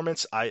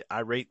performance. I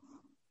rate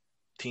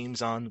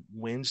teams on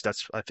wins.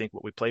 That's, I think,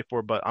 what we play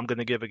for. But I'm going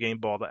to give a game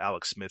ball to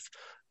Alex Smith,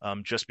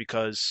 just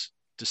because,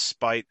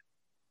 despite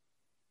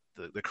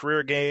the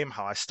career game,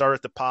 how I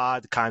started the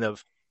pod, kind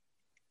of,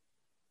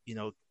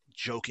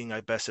 joking,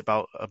 I guess,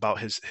 about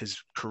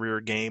his career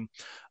game,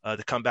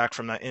 to come back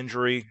from that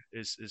injury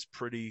is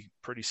pretty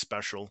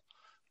special.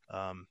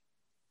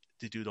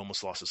 The dude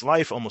almost lost his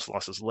life, almost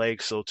lost his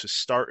leg. So to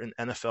start an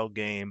NFL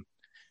game,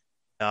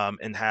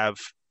 and have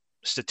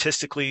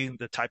statistically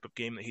the type of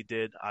game that he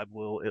did, I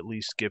will at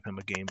least give him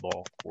a game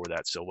ball for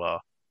that. So,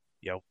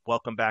 yeah,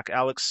 welcome back,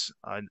 Alex.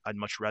 I'd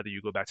much rather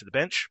you go back to the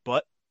bench,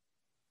 but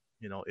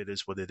it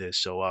is what it is.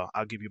 So,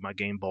 I'll give you my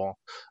game ball.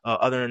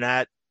 Other than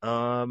that,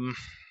 I'm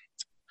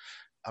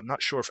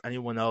not sure if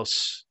anyone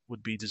else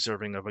would be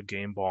deserving of a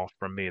game ball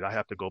from me. I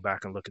have to go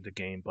back and look at the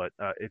game, but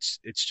it's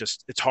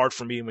hard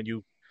for me when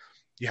you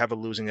have a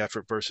losing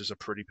effort versus a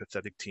pretty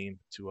pathetic team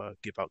to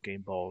give out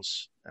game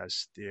balls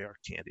as they are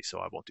candy. So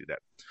I won't do that.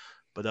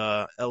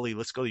 But Ellie,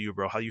 let's go to you,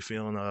 bro. How you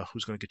feeling?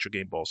 Who's going to get your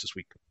game balls this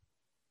week?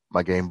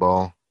 My game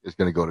ball is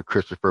going to go to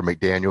Christopher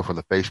McDaniel from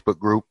the Facebook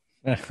group,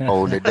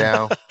 holding it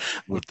down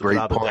with great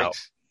Without a doubt.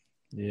 points.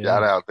 Yeah.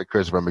 Shout out to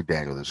Christopher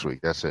McDaniel this week.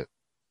 That's it.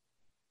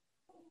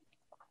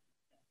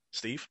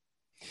 Steve?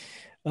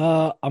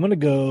 I'm gonna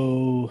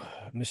go,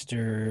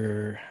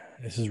 Mr.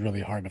 This is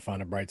really hard to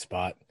find a bright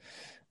spot,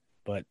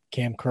 but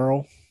Cam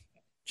Curl,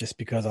 just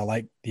because I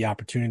like the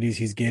opportunities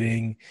he's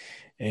getting,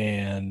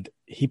 and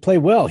he played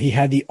well. He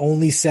had the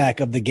only sack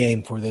of the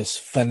game for this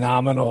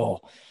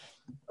phenomenal,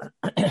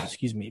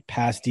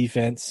 pass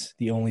defense.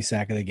 The only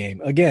sack of the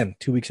game again,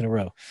 2 weeks in a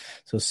row.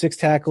 So 6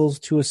 tackles,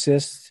 2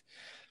 assists,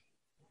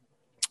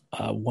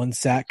 1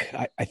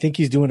 sack. I think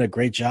he's doing a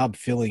great job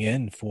filling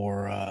in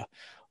for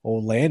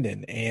old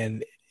Landon.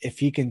 And if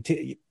he can,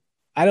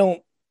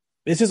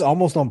 this is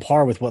almost on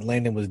par with what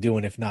Landon was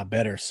doing, if not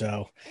better.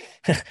 So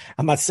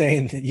I'm not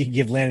saying that you can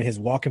give Landon his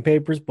walking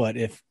papers, but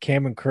if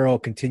Cameron Curl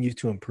continues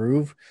to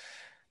improve,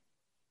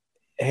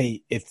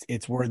 hey,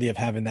 it's worthy of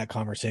having that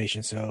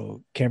conversation.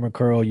 So Cameron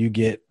Curl, you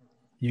get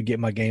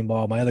my game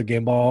ball. My other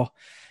game ball,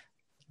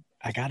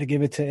 I got to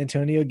give it to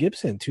Antonio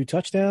Gibson. 2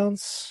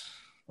 touchdowns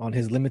on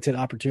his limited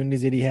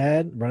opportunities that he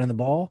had running the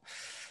ball.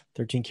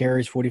 13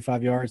 carries,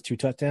 45 yards, 2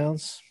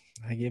 touchdowns.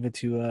 I gave it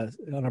to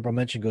honorable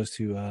mention goes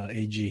to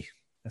AG.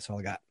 That's all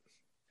I got.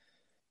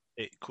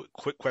 A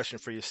quick question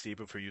for you, Steve,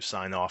 before you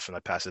sign off, and I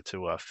pass it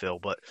to Phil.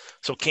 But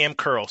so Cam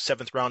Curl,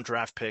 7th round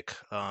draft pick,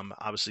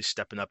 obviously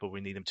stepping up where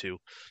we need him to.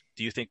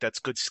 Do you think that's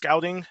good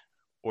scouting,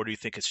 or do you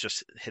think it's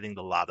just hitting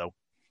the lotto?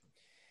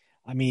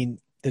 I mean,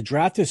 the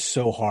draft is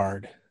so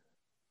hard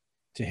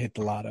to hit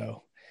the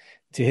lotto,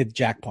 to hit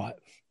jackpot.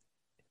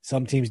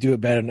 Some teams do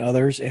it better than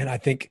others, and I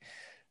think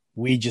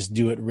we just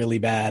do it really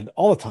bad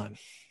all the time.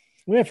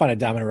 We might find a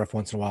diamond in the rough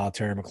once in a while,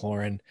 Terry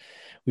McLaurin.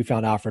 We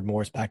found Alfred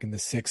Morris back in the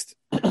 6th,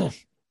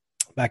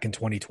 back in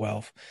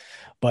 2012.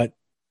 But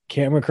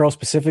Cameron Curl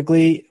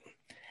specifically,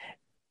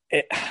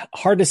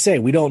 hard to say.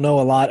 We don't know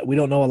a lot. We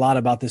don't know a lot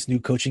about this new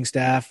coaching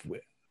staff.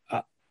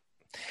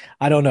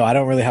 I don't know. I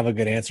don't really have a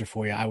good answer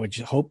for you. I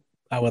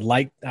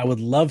would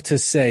love to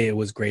say it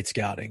was great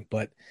scouting,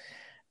 but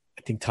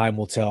I think time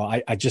will tell.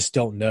 I just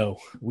don't know.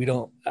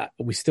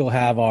 We still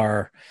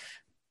have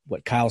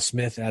Kyle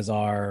Smith as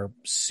our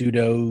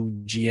pseudo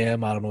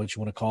GM. I don't know what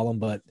you want to call him,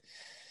 but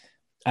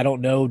I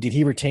don't know. Did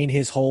he retain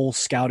his whole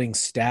scouting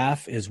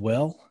staff as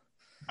well?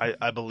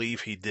 I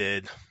believe he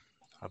did.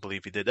 I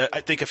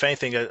think if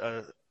anything,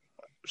 a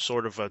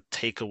sort of a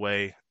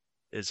takeaway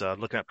is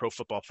looking at Pro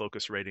Football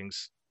Focus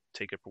ratings.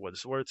 Take it for what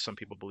it's worth. Some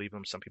people believe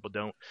him, some people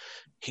don't.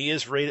 He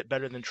is rated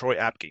better than Troy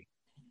Apke.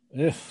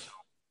 If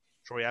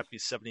Troy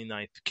Apke's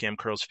 79th, Cam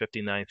Curl's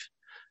 59th,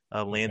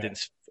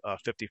 Landon's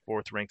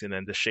 54th ranked, and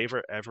then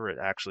DeShaver Everett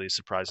actually is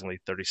surprisingly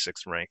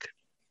 36th rank.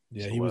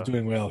 Yeah, So, he was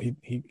doing well.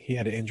 He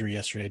had an injury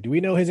yesterday. Do we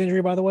know his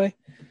injury, by the way?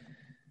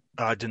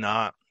 I did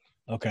not.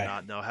 Okay. Did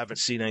not know. Haven't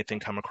seen anything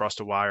come across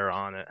the wire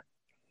on it.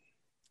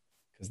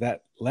 Because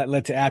that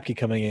led to Apke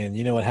coming in.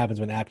 You know what happens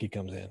when Apke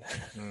comes in.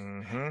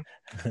 Mm-hmm.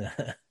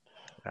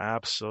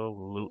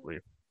 Absolutely.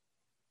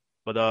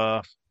 But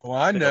well,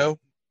 I know.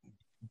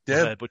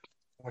 Dev, but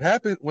what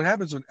happens when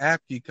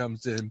Apke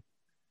comes in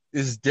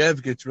is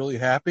Dev gets really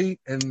happy,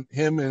 and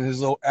him and his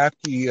little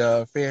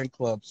Apke fan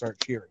club start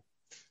cheering.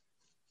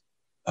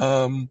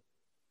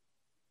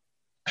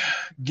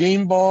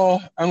 Game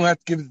ball, I'm gonna have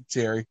to give it to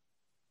Terry.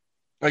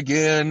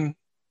 Again,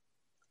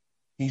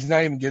 he's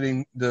not even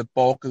getting the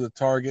bulk of the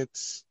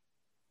targets,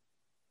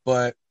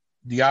 but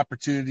the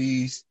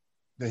opportunities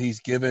that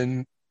he's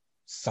given,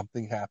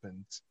 something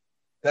happens.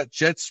 That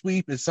jet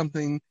sweep is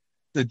something.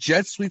 The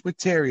jet sweep with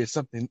Terry is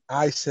something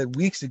I said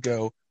weeks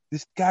ago.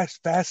 This guy's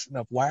fast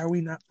enough. Why are we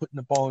not putting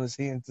the ball in his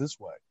hands this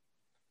way?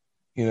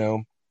 You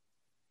know,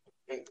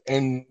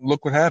 and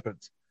look what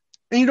happens.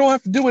 And you don't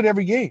have to do it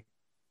every game.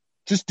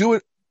 Just do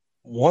it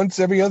once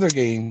every other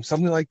game,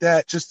 something like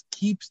that. Just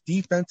keeps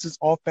defenses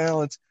off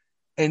balance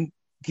and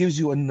gives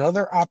you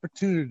another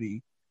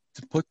opportunity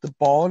to put the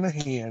ball in the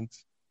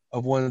hands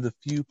of one of the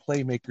few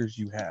playmakers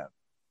you have.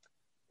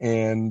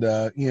 And,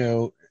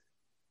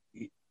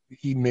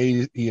 he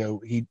made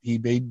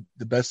the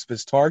best of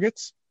his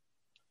targets.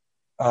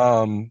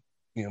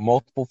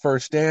 Multiple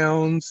first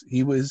downs.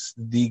 He was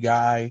the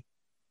guy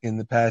in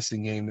the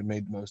passing game that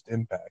made the most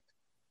impact.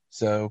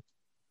 So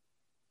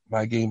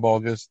my game ball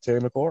goes to Terry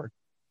McLaurin.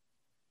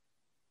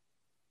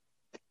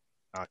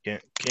 I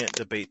can't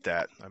debate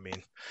that. I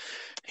mean,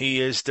 he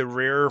is the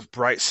rare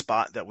bright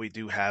spot that we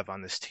do have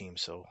on this team.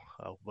 So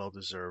well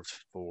deserved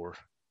for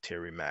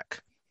Terry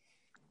Mack.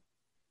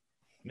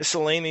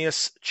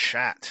 Miscellaneous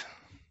chat.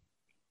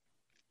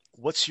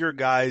 What's your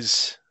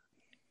guys'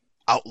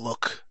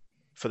 outlook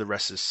for the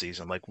rest of the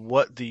season? Like,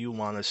 what do you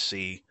want to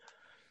see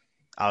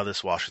out of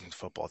this Washington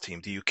football team?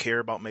 Do you care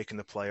about making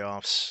the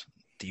playoffs?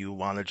 Do you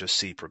want to just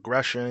see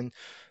progression?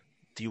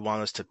 Do you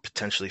want us to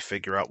potentially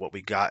figure out what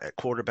we got at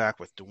quarterback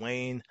with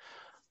Dwayne?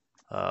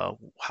 How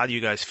do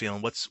you guys feel?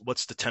 And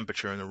what's the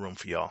temperature in the room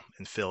for y'all?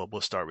 And Phil,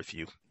 we'll start with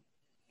you.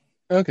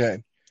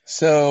 Okay.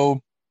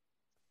 So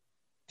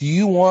do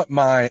you want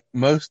my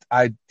most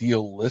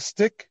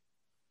idealistic?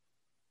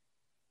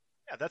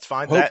 Yeah, that's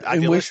fine. That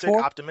idealistic,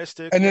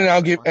 optimistic. And then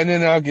I'll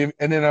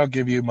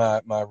give you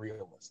my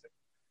realistic.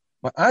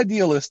 My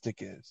idealistic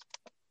is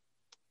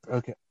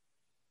okay.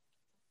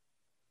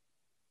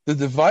 The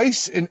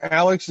device in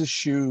Alex's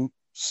shoe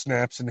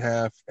snaps in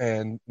half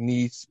and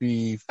needs to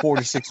be 4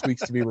 to 6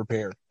 weeks to be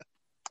repaired.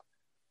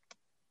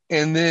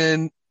 And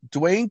then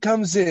Dwayne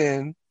comes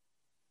in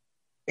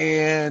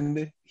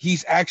and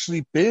he's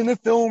actually been in the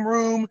film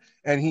room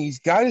and he's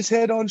got his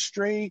head on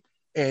straight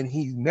and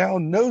he now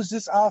knows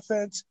this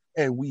offense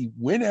and we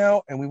win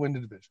out and we win the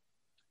division.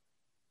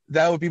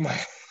 That would be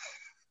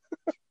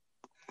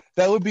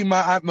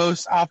my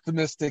most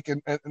optimistic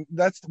and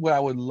that's what I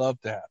would love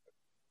to happen.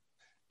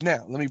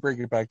 Now, let me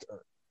bring it back to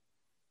Earth.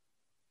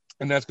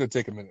 And that's going to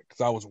take a minute because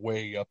I was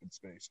way up in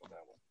space on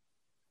that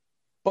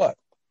one.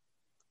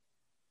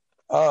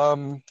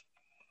 But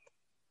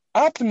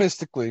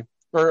optimistically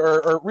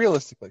or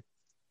realistically,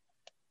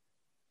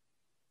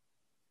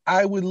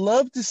 I would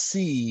love to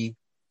see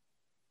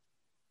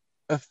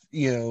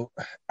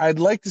I'd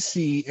like to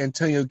see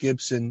Antonio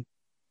Gibson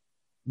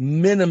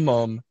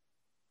minimum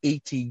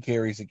 18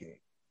 carries a game,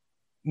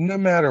 no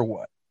matter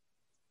what.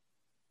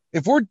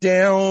 If we're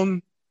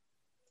down,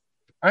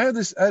 I have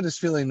this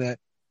feeling that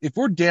if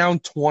we're down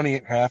 20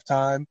 at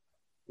halftime,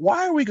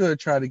 why are we going to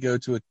try to go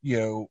to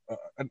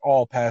an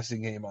all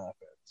passing game offense?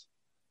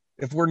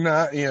 If we're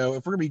not,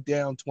 if we're going to be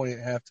down 20 at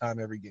halftime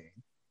every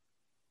game,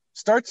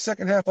 start the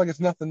second half like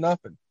it's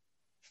nothing.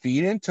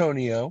 Feed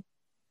Antonio.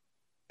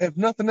 If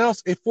nothing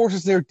else, it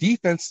forces their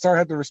defense to start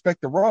having to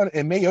respect the run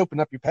and may open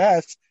up your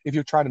pass if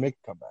you're trying to make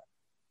a comeback.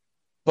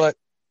 But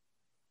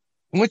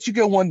once you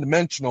go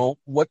one-dimensional,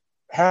 what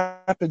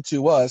happened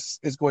to us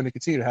is going to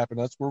continue to happen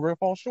to us. We're going to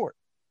fall short.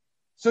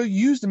 So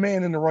use the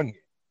man in the run game.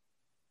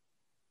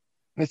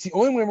 And it's the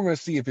only way we're going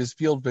to see if his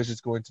field vision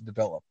is going to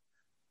develop.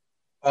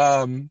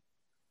 I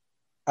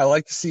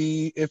like to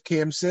see if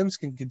Cam Sims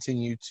can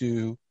continue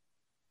to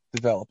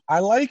develop.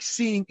 I like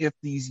seeing if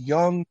these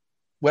young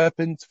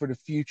weapons for the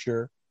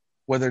future,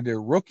 whether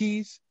they're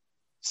rookies,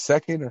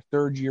 second or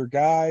third year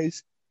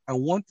guys, I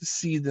want to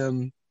see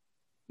them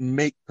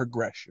make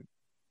progression.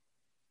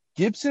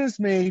 Gibson has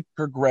made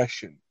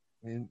progression,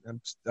 and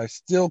I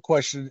still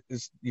question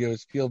his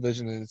field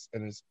vision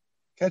and his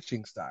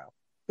catching style.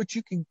 But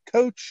you can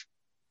coach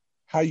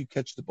how you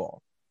catch the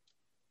ball.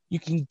 You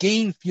can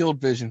gain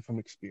field vision from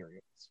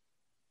experience.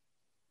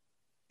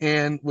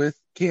 And with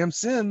Cam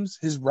Sims,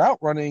 his route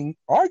running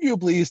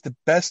arguably is the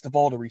best of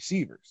all the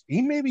receivers.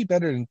 He may be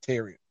better than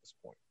Terry at this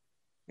point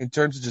in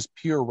terms of just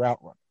pure route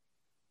running.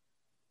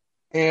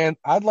 And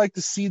I'd like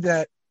to see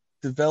that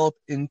develop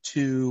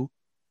into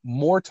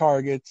more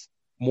targets,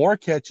 more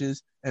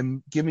catches,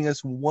 and giving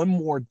us one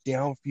more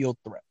downfield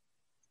threat.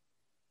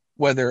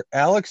 Whether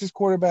Alex is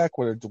quarterback,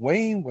 whether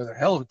Dwayne, whether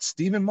hell it's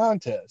Steven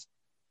Montez,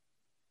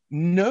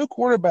 no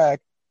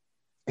quarterback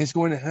is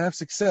going to have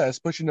success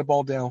pushing the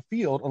ball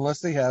downfield unless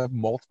they have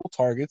multiple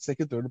targets they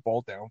can throw the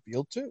ball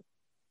downfield to.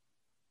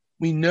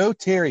 We know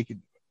Terry can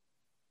do it.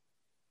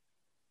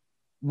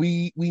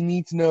 We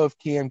need to know if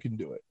Cam can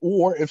do it,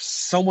 or if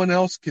someone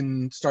else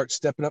can start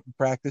stepping up in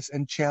practice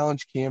and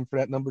challenge Cam for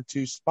that number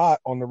 2 spot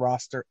on the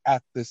roster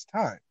at this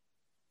time.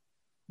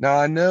 Now,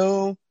 I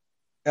know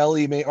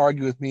Ellie may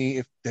argue with me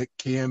if that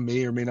Cam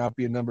may or may not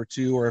be a number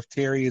 2, or if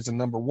Terry is a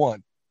number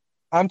 1.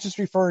 I'm just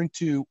referring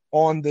to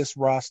on this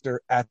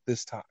roster at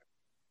this time.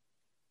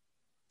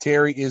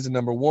 Terry is a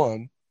number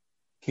 1.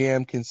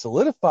 Cam can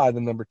solidify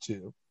the number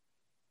 2.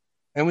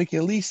 And we can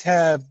at least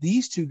have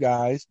these 2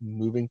 guys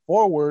moving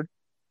forward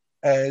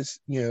as,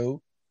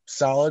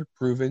 solid,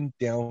 proven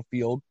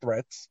downfield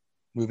threats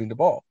moving the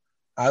ball.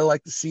 I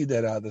like to see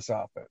that out of this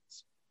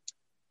offense.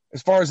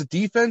 As far as the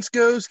defense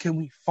goes, can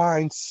we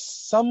find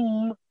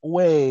some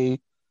way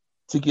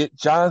to get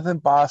Jonathan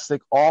Bostic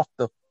off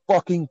the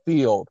fucking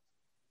field?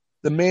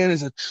 The man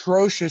is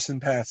atrocious in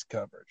pass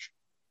coverage.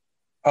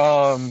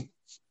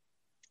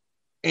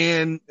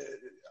 And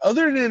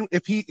other than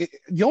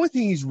the only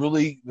thing he's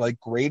really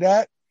great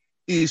at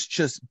is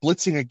just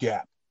blitzing a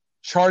gap,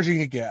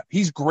 charging a gap.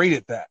 He's great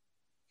at that.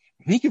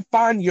 He can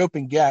find the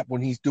open gap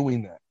when he's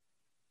doing that.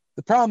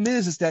 The problem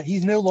is that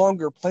he's no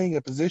longer playing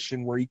a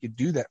position where he could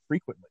do that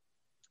frequently.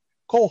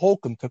 Cole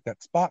Holcomb took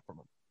that spot from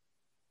him.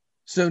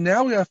 So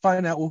now we got to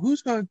find out,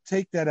 who's going to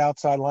take that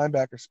outside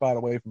linebacker spot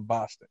away from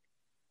Bostic?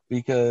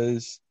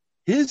 Because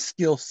his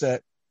skill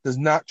set does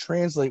not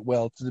translate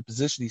well to the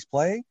position he's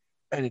playing,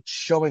 and it's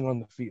showing on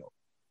the field.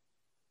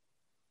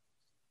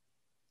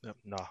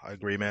 No, I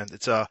agree, man.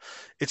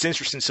 It's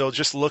interesting. So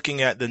just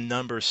looking at the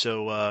numbers,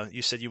 so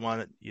you said you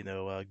wanted,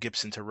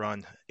 Gibson to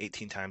run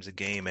 18 times a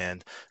game,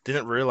 and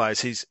didn't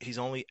realize he's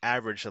only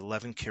averaged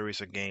 11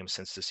 carries a game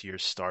since this year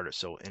started.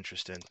 So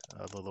interesting,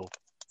 a little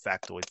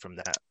factoid from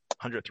that.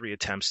 103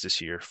 attempts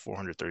this year,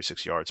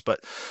 436 yards.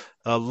 But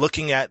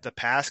looking at the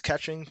pass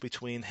catching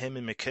between him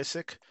and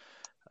McKissic,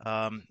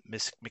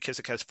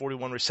 McKissic has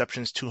 41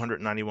 receptions,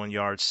 291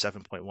 yards,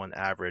 7.1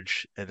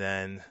 average, and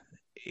then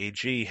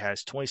AG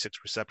has 26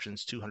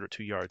 receptions,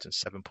 202 yards, and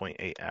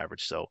 7.8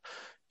 average. So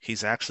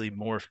he's actually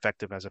more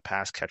effective as a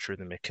pass catcher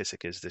than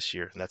McKissic is this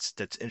year. And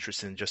that's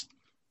interesting just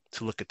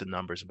to look at the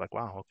numbers and be like,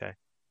 wow, okay.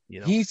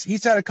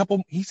 He's had a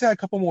couple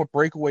more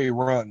breakaway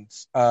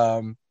runs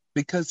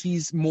because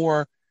he's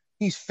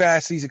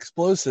fast, he's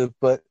explosive,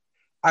 but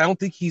I don't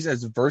think he's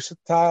as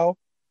versatile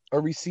a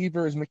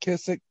receiver as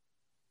McKissic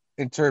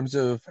in terms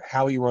of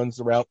how he runs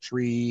the route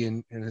tree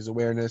and his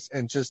awareness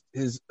and just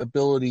his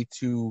ability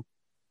to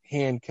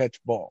hand catch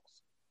balls.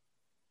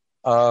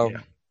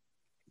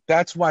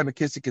 That's why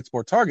McKissic gets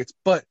more targets,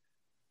 but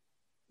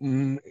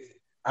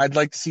I'd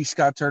like to see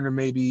Scott Turner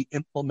maybe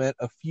implement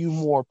a few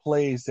more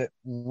plays that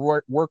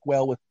work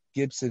well with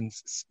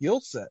Gibson's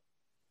skill set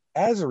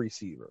as a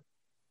receiver.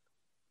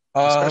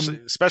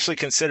 Especially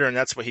considering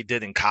that's what he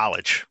did in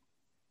college.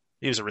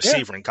 He was a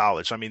receiver in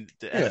college. I mean,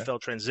 the NFL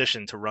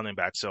transition to running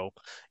back. So,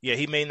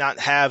 he may not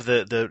have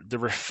the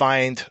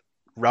refined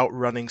route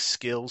running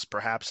skills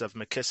perhaps of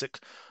McKissic.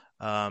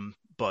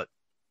 But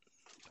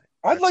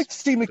I'd like to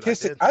see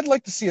McKissic. I'd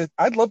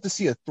love to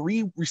see a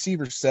 3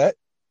 receiver set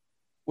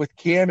with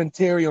Cam and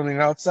Terry on the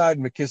outside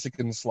and McKissic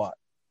in the slot.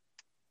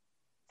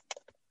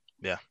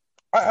 Yeah.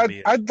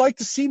 I'd like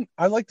to see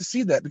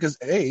that because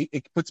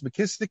it puts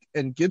McKissic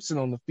and Gibson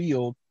on the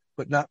field,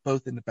 but not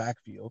both in the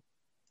backfield.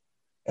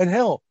 And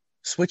hell,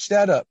 switch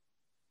that up.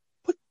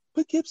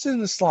 Put Gibson in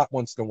the slot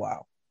once in a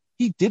while.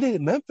 He did it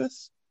at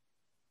Memphis.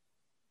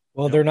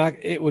 Well,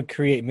 it would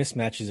create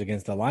mismatches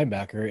against the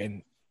linebacker,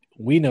 and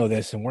we know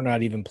this, and we're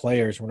not even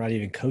players, we're not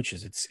even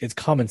coaches. It's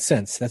common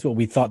sense. That's what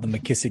we thought the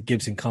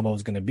McKissic-Gibson combo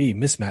was going to be,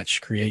 mismatch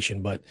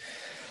creation, but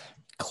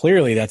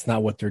clearly that's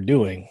not what they're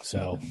doing.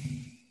 So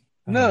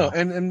no,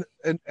 and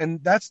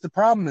that's the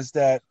problem is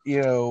that,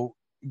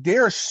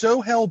 they're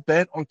so hell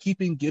bent on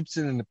keeping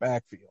Gibson in the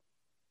backfield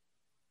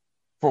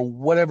for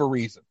whatever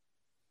reason.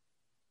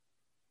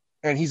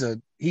 And he's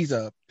a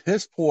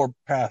piss poor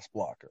pass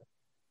blocker.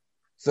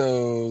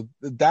 So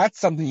that's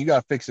something you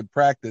got to fix in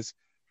practice.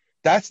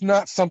 That's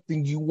not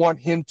something you want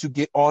him to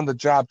get on the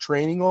job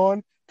training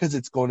on because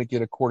it's going to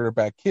get a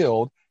quarterback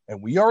killed.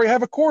 And we already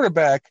have a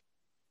quarterback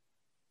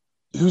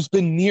who's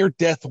been near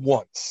death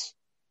once.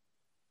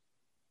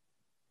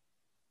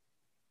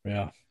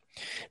 Yeah.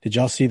 Did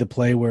y'all see the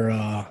play where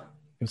it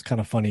was kind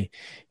of funny?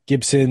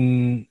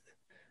 Gibson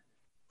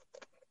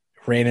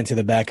ran into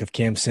the back of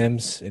Cam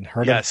Sims and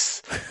hurt him.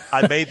 Yes.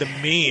 I made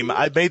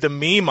the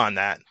meme on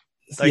that.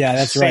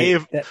 That's right.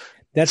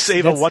 That's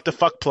a what the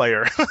fuck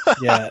player.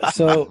 Yeah.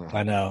 So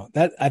I know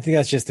that. I think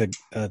that's just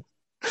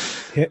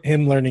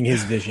him learning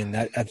his vision.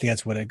 That I think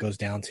that's what it goes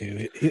down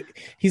to.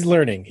 He's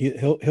learning.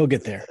 He'll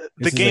get there.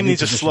 The game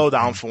needs to slow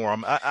down for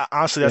him.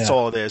 Honestly, that's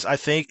all it is. I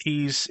think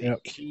he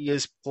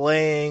is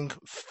playing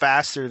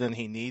faster than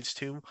he needs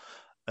to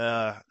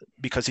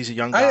because he's a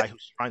young guy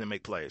who's trying to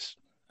make plays.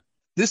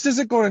 This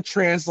isn't going to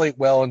translate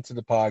well into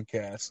the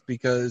podcast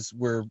because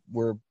we're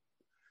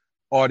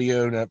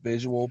audio, not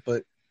visual.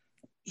 But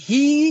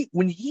he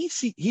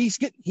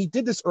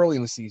did this early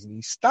in the season.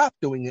 He stopped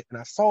doing it, and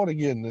I saw it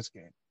again in this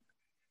game.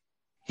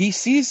 He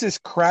sees this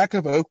crack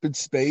of open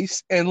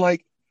space, and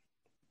like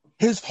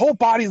his whole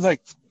body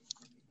like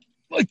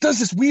does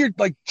this weird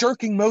like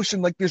jerking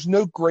motion. Like there's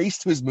no grace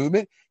to his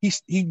movement.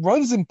 He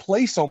runs in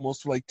place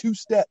almost for like 2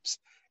 steps,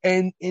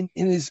 and in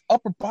his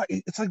upper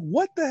body, it's like,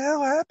 what the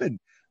hell happened?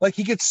 Like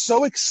he gets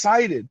so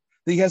excited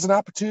that he has an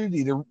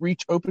opportunity to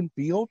reach open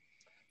field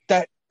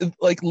that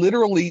like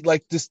literally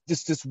like this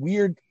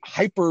weird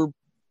hyper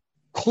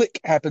click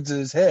happens in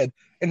his head,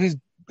 and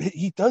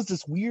he does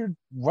this weird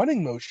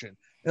running motion.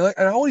 And like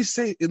I always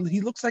say,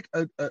 he looks like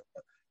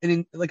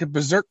a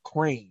berserk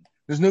crane.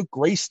 There's no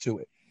grace to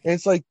it, and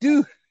it's like,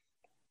 dude,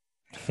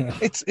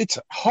 it's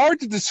hard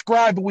to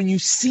describe. But when you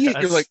see it,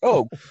 you're like,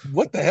 oh,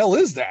 what the hell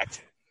is that?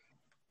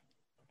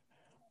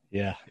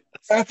 Yeah.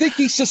 I think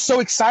he's just so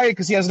excited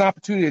because he has an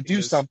opportunity to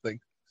do something.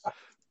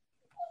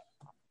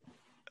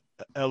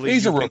 Ellie,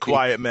 you've been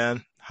quiet,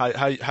 man.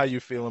 How you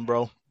feeling,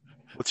 bro?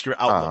 What's your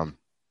outlook?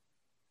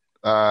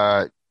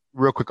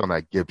 Real quick on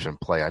that Gibson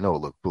play. I know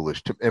it looked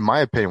foolish. In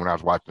my opinion, when I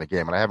was watching the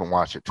game, and I haven't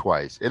watched it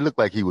twice, it looked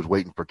like he was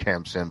waiting for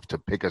Cam Sims to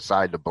pick a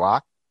side to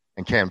block,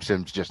 and Cam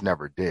Sims just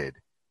never did.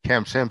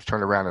 Cam Sims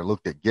turned around and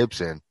looked at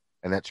Gibson,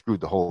 and that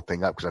screwed the whole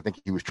thing up because I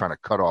think he was trying to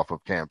cut off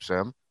of Cam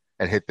Sim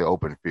and hit the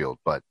open field,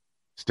 but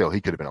still,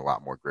 he could have been a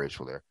lot more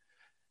graceful there.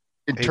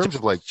 In terms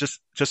of like just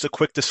a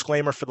quick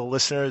disclaimer for the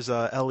listeners,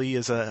 Ellie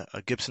is a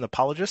Gibson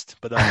apologist,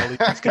 but Ellie,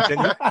 please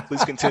continue.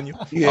 Please continue.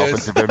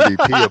 Yes. Offensive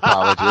MVP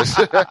apologist.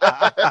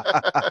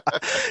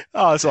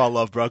 Oh, that's all I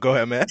love, bro. Go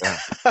ahead, man.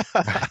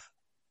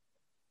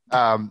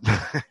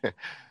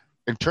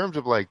 In terms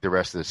of like the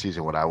rest of the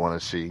season, what I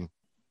want to see,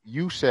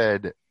 you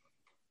said,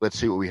 let's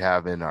see what we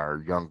have in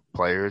our young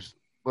players.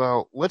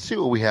 Well, let's see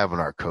what we have in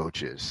our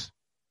coaches.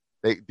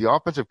 The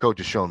offensive coach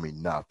has shown me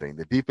nothing.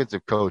 The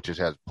defensive coach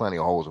has plenty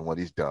of holes in what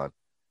he's done.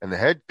 And the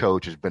head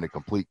coach has been a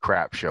complete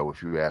crap show,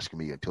 if you ask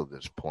me, until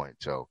this point.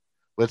 So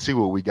let's see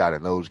what we got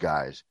in those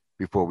guys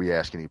before we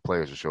ask any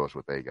players to show us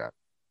what they got.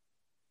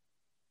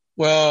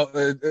 Well,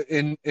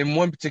 in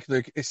one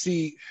particular –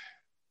 see,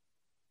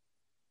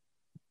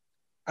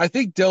 I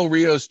think Del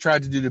Rio's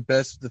tried to do the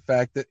best with the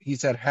fact that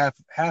he's had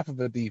half of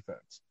the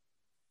defense.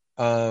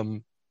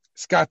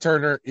 Scott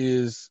Turner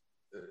is –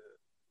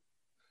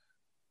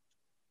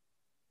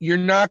 you're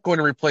not going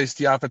to replace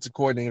the offensive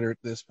coordinator at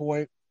this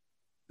point.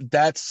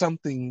 That's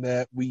something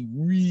that we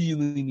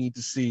really need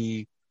to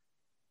see,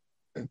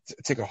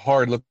 take a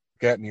hard look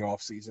at in the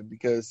offseason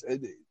because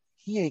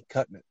he ain't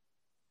cutting it.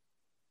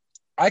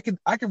 I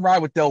can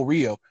ride with Del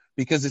Rio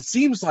because it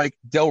seems like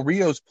Del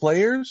Rio's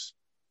players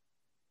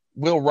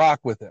will rock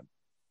with him.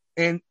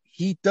 And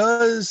he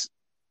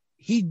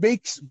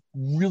makes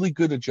really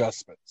good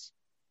adjustments.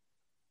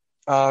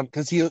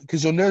 Because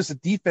you'll notice the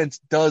defense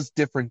does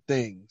different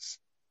things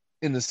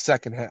in the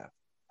second half.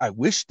 I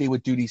wish they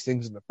would do these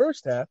things in the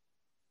first half,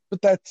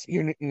 but that's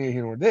here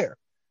nor there.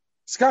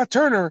 Scott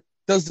Turner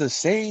does the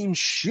same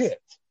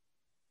shit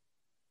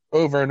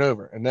over and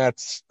over, and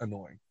that's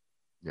annoying.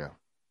 Yeah.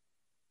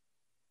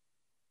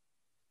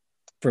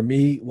 For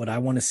me, what I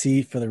want to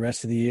see for the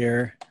rest of the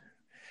year,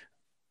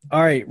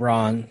 all right,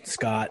 Ron,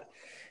 Scott,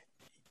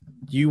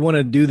 you want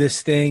to do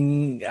this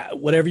thing,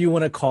 whatever you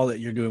want to call it,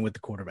 you're doing with the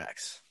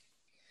quarterbacks.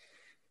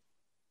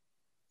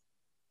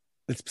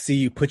 Let's see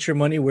you put your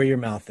money where your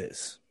mouth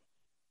is,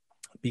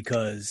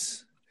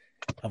 because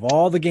of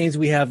all the games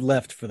we have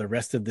left for the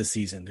rest of the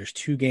season, there's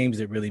 2 games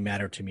that really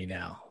matter to me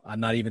now. I'm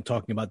not even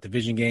talking about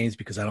division games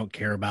because I don't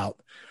care about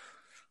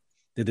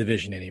the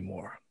division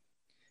anymore.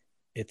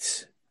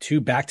 It's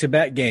 2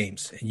 back-to-back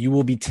games, and you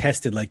will be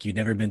tested like you've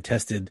never been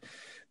tested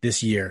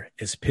this year.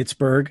 It's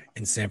Pittsburgh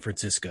and San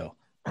Francisco.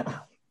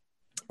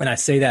 And I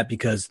say that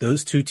because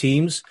those 2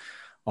 teams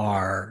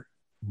are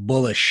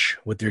bullish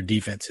with their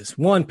defenses.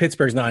 One,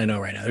 Pittsburgh's 9-0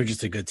 right now. They're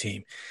just a good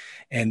team.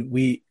 And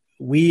we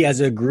as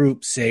a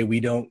group say we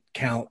don't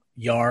count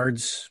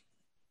yards.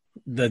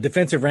 The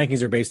defensive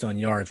rankings are based on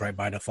yards, right,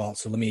 by default.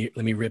 So let me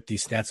rip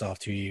these stats off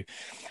to you.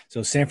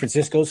 So San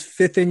Francisco's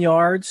 5th in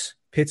yards.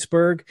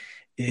 Pittsburgh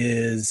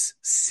is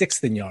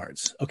 6th in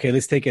yards. Okay,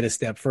 let's take it a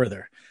step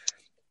further.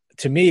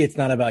 To me, it's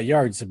not about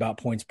yards, it's about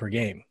points per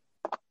game.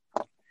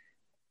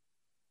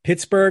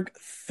 Pittsburgh,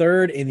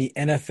 3rd in the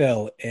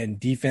NFL in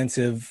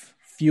defensive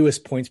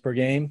fewest points per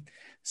game.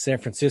 San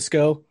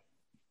Francisco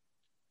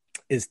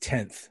is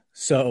 10th.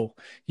 So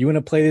you want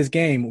to play this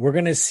game, we're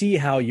going to see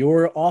how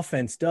your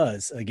offense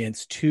does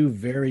against 2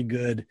 very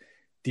good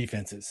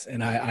defenses.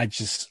 And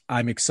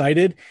I'm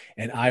excited,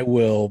 and I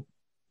will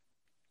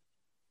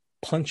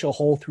punch a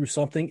hole through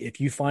something if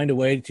you find a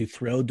way to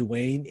throw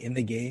Dwayne in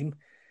the game.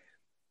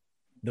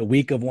 the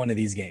week of one of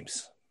these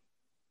games.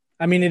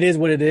 I mean, it is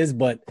what it is,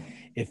 but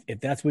if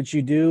that's what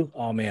you do,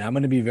 oh man, I'm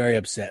going to be very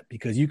upset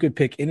because you could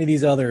pick any of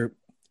these other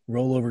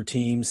rollover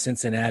teams,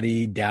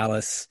 Cincinnati,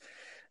 Dallas,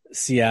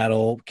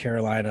 Seattle,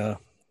 Carolina.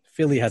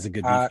 Philly has a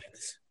good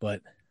defense,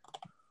 but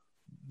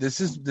this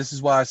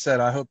is why I said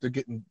I hope they're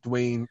getting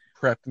Dwayne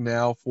prepped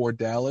now for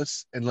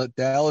Dallas and let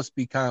Dallas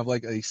be kind of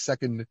like a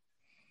second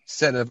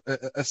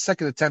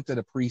attempt at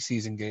a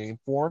preseason game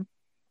for him.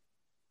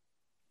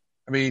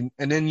 I mean,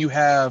 and then you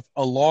have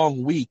a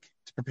long week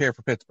to prepare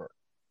for Pittsburgh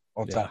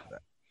on top of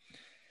that.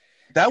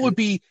 That would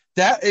be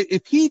that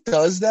if he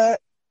does that,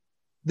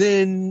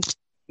 then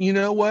you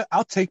know what?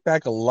 I'll take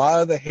back a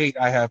lot of the hate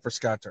I have for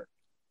Scott Turner.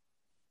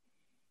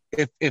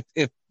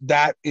 If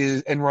that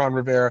is and Ron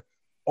Rivera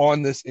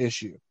on this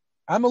issue.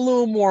 I'm a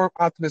little more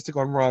optimistic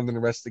on Ron than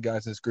the rest of the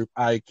guys in this group.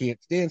 I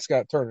can't stand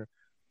Scott Turner.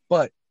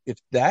 But if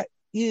that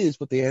is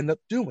what they end up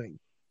doing,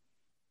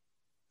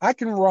 I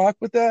can rock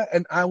with that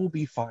and I will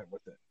be fine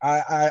with it.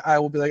 I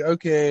will be like,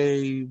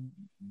 okay,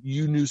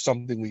 you knew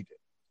something we did.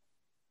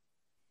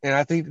 And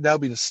I think that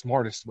would be the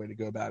smartest way to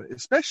go about it,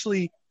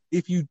 especially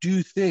if you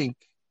do think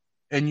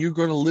and you're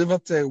going to live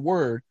up to that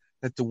word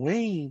that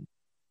Dwayne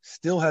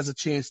still has a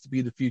chance to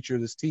be the future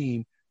of this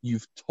team.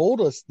 You've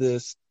told us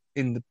this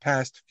in the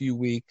past few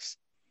weeks.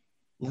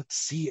 Let's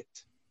see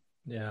it.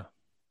 Yeah.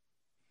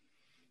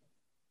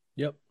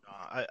 Yep.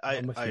 I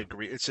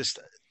agree. It's just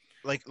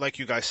like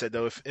you guys said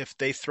though, if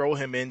they throw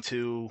him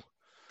into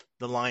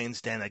the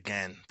Lions' den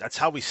again, that's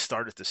how we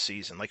started the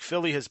season. Like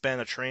Philly has been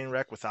a train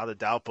wreck without a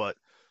doubt, but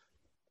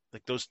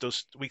like those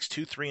weeks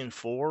 2, 3, and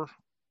 4,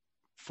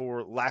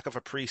 for lack of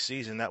a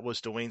preseason, that was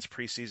Dwayne's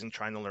preseason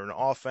trying to learn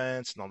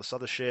offense and all this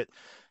other shit.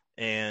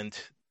 And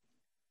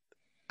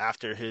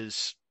after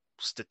his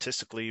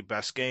statistically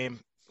best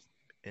game,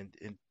 and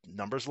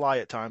numbers lie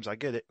at times, I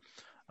get it.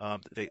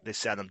 They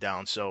sat him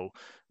down. So,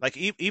 like,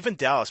 even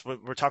Dallas,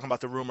 we're talking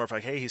about the rumor of,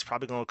 like, hey, he's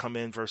probably going to come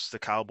in versus the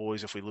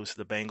Cowboys if we lose to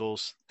the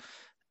Bengals.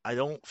 I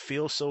don't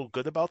feel so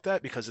good about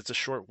that because it's a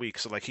short week.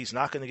 So, like, he's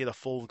not going to get a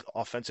full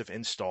offensive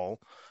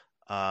install.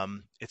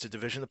 It's a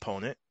division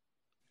opponent.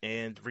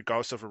 And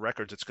regardless of the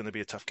records, it's going to be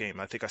a tough game.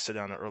 I think I said it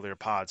on an earlier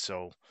pod.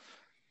 So,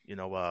 you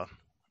know,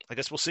 I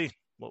guess we'll see.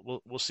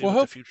 We'll see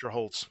what the future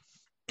holds.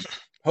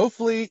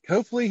 Hopefully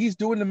he's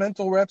doing the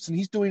mental reps and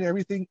he's doing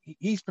everything.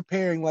 He's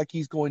preparing like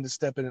he's going to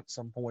step in at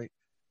some point.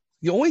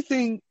 The only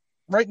thing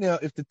right now,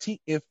 if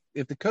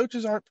the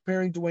coaches aren't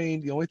preparing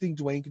Dwayne, the only thing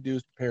Dwayne can do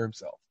is prepare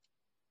himself.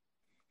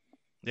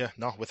 Yeah,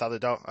 no, without a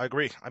doubt. I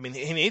agree. I mean,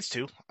 he needs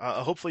to.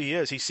 Hopefully he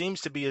is. He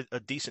seems to be a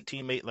decent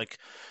teammate. Like,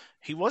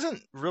 he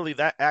wasn't really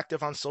that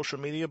active on social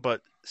media,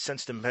 but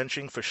since the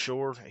benching, for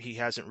sure, he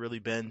hasn't really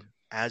been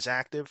as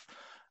active.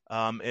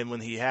 And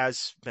when he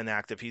has been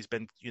active, he's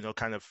been, you know,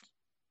 kind of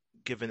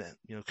giving,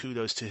 you know,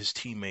 kudos to his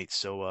teammates.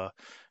 So,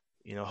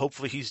 you know,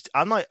 hopefully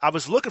I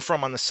was looking for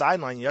him on the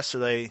sideline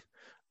yesterday.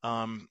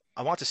 I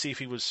want to see if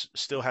he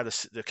still had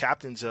the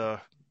captain's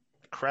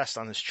crest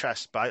on his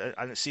chest, but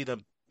I didn't see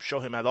them show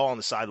him at all on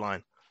the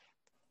sideline.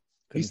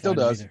 He still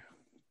does.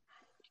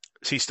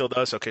 He still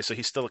does. Okay, so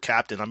he's still a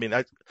captain. I mean,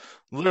 I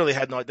literally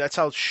had no. That's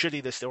how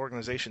shitty the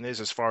organization is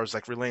as far as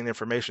like relaying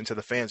information to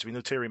the fans. We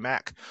knew Terry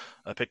Mack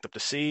picked up the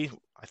C.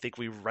 I think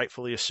we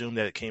rightfully assumed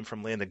that it came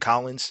from Landon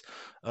Collins'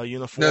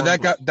 uniform. No,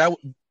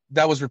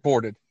 that was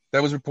reported.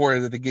 That was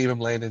reported that they gave him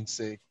Landon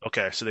C.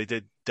 Okay, so they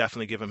did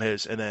definitely give him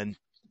his, and then,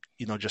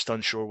 you know, just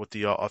unsure what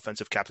the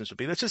offensive captains would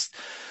be.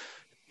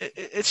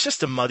 It's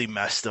just a muddy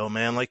mess, though,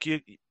 man. Like you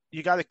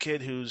got a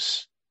kid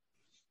who's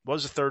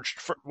was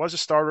a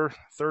starter,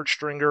 third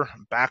stringer,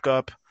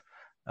 backup,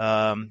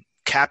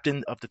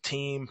 captain of the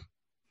team.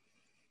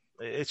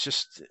 It's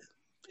just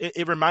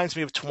it reminds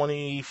me of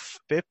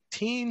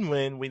 2015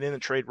 when we didn't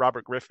trade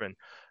Robert Griffin.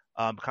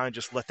 Kind of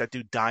just let that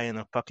dude die in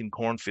a fucking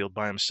cornfield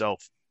by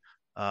himself.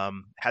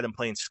 Had him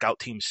playing scout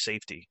team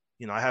safety.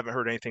 You know, I haven't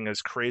heard anything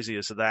as crazy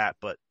as that,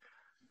 but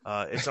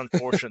it's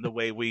unfortunate the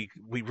way we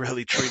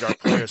really treat our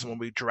players when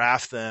we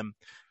draft them.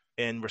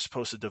 And we're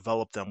supposed to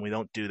develop them. We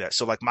don't do that.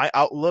 So, like, my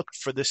outlook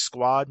for this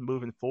squad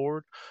moving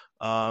forward,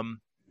 I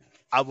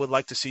would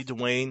like to see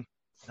Dwayne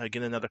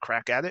get another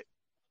crack at it.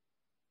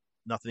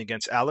 Nothing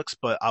against Alex,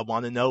 but I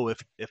want to know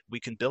if we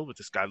can build with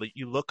this guy. Like,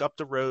 you look up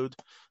the road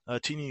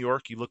to New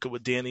York, you look at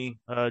what Danny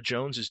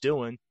Jones is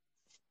doing.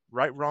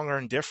 Right, wrong, or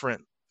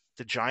indifferent,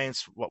 the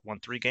Giants won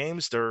 3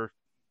 games. They're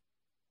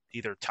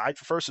either tied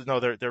for first. No,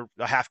 they're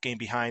a half game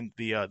behind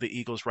the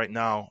Eagles right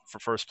now for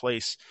first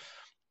place.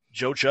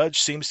 Joe Judge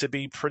seems to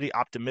be pretty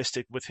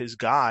optimistic with his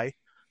guy.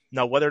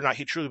 Now, whether or not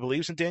he truly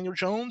believes in Daniel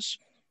Jones,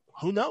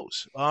 who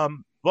knows?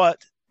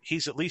 But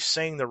he's at least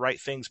saying the right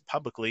things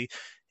publicly,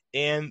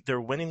 and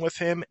they're winning with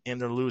him and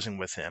they're losing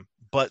with him.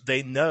 But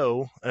they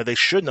know, they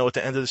should know at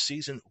the end of the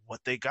season what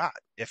they got.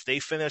 If they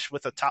finish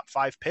with a top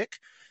 5 pick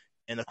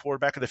and the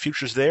quarterback of the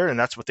future's there, and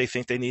that's what they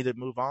think they need to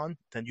move on,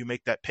 then you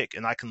make that pick.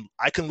 And I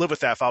can live with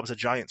that if I was a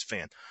Giants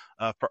fan.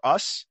 For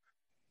us,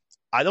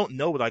 I don't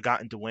know what I got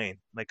in Dwayne.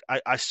 Like,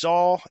 I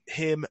saw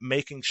him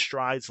making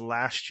strides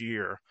last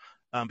year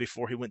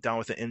before he went down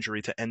with an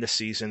injury to end the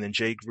season, and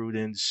Jay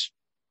Gruden's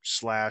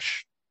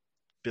 /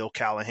 Bill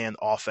Callahan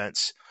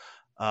offense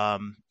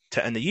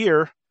to end the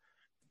year.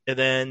 And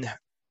then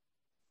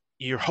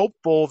you're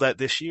hopeful that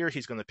this year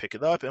he's going to pick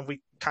it up. And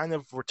we kind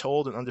of were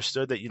told and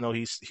understood that,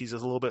 he's a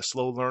little bit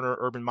slow learner.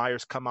 Urban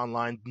Meyer's come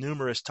online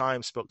numerous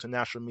times, spoke to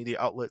national media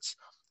outlets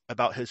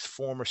about his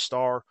former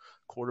star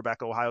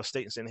quarterback, Ohio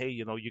State, and saying, hey,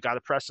 you got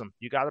to press him.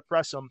 You got to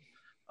press him.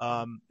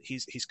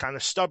 He's kind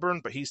of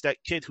stubborn, but he's that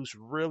kid who's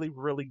really,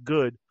 really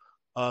good.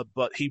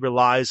 But he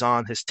relies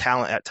on his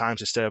talent at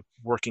times instead of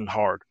working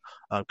hard.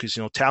 Because,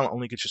 talent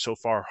only gets you so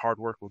far. Hard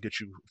work will get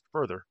you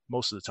further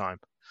most of the time.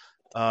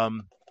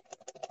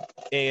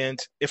 And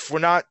if we're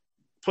not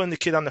putting the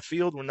kid on the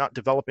field, we're not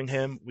developing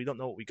him, we don't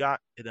know what we got.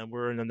 And then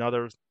we're in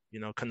another,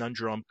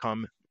 conundrum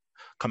come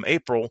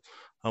April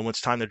when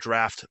it's time to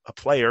draft a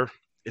player.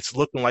 It's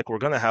looking like we're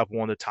going to have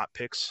one of the top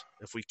picks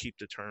if we keep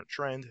the current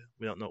trend.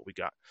 We don't know what we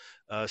got.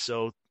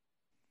 So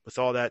with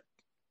all that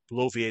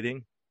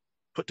bloviating,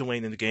 put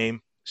Dwayne in the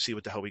game, see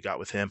what the hell we got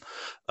with him.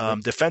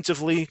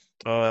 Defensively,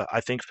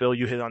 I think, Phil,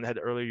 you hit on the head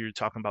earlier. You're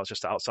talking about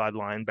just the outside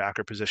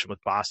linebacker position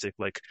with Bostic.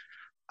 Like,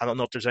 I don't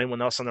know if there's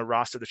anyone else on the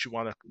roster that you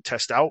want to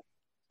test out.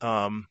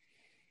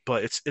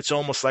 But it's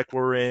almost like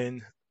we're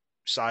in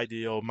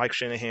Mike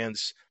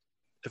Shanahan's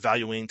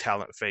evaluating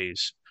talent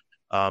phase.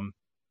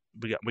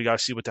 We got to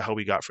see what the hell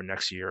we got for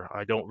next year.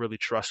 I don't really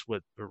trust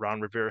what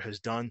Ron Rivera has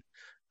done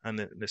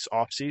in this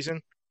offseason.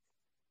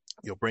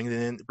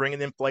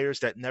 Bringing in players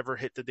that never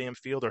hit the damn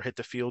field or hit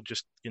the field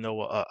just,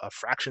 a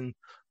fraction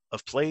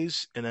of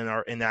plays and then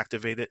are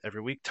inactivated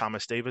every week.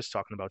 Thomas Davis,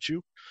 talking about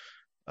you.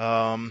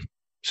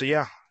 So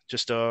yeah,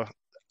 just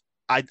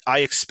I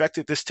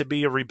expected this to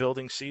be a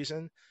rebuilding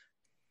season.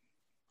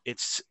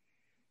 It's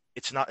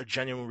not a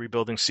genuine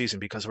rebuilding season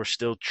because we're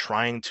still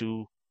trying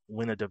to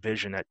win a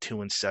division at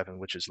 2-7,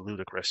 which is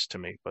ludicrous to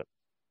me, but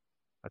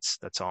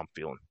that's how I'm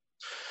feeling.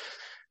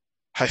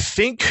 I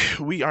think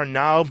we are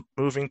now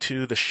moving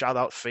to the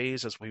shout-out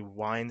phase as we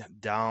wind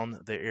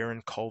down the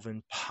Aaron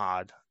Colvin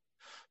pod.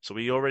 So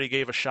we already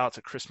gave a shout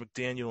to Chris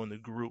McDaniel in the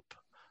group,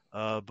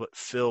 but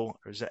Phil,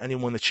 is there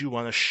anyone that you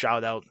want to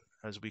shout out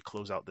as we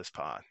close out this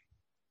pod?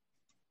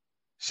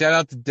 Shout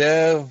out to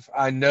Dev.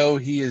 I know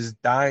he is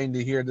dying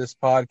to hear this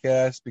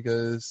podcast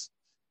because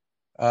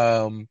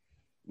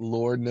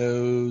Lord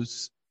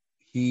knows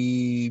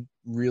he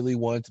really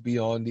wanted to be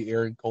on the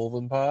Aaron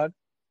Colvin pod.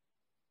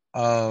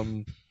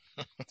 So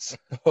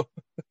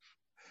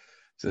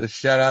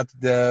shout out to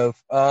Dev.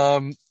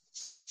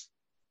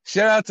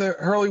 Shout out to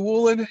Hurley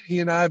Woolen. He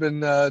and I have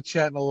been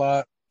chatting a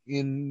lot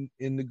in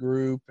the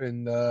group,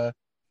 and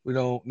we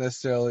don't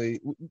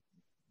necessarily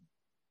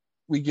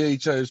we get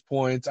each other's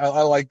points.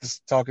 I like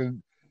this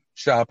talking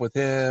shop with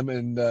him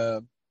and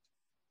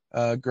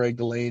Greg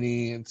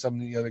Delaney and some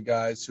of the other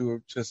guys who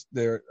are just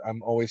there.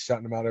 I'm always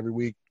shouting them out every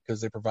week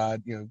because they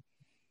provide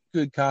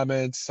good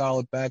comments,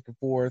 solid back and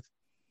forth.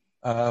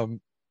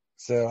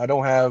 So I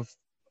don't have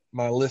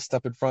my list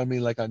up in front of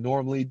me like I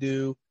normally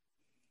do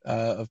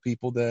of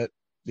people that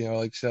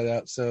like shout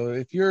out. So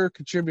if you're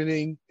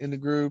contributing in the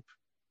group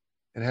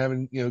and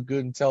having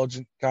good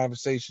intelligent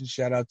conversations,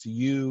 shout out to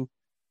you.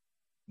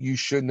 You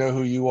should know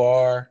who you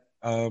are.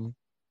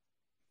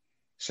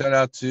 Shout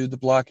out to the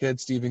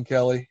blockhead Stephen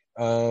Kelly.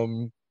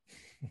 And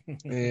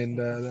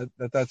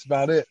that's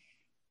about it.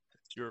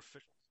 I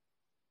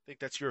think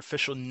that's your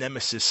official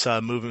nemesis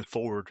moving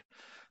forward.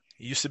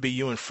 It used to be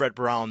you and Fred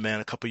Brown, man,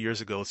 a couple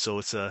years ago. So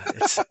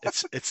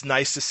it's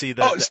nice to see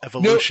that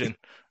evolution.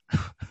 No,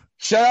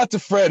 shout out to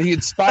Fred. He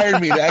inspired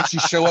me to actually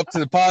show up to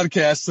the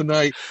podcast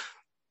tonight.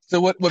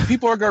 So what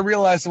people are going to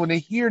realize when they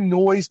hear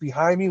noise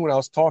behind me when I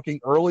was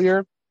talking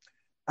earlier,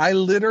 I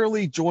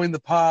literally joined the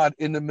pod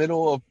in the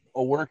middle of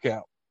a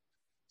workout.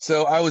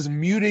 So I was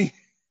muting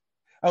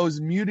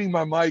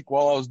my mic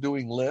while I was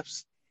doing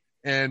lifts,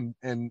 and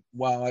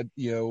while I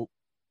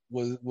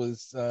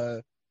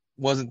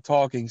wasn't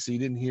talking, so you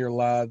didn't hear a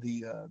lot of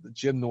the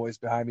gym noise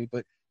behind me.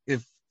 But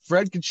if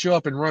Fred could show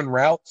up and run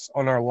routes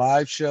on our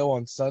live show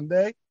on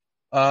Sunday,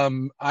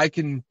 I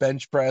can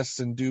bench press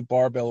and do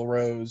barbell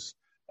rows,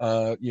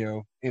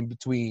 in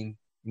between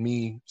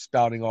me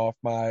spouting off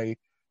my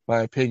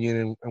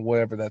opinion and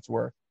whatever that's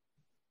worth.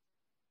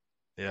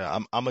 Yeah,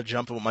 I'm gonna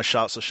jump in with my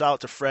shout. So shout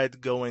out to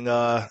Fred going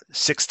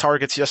 6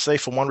 targets yesterday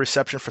for 1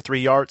 reception for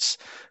 3 yards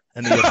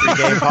in the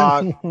pregame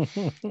pod.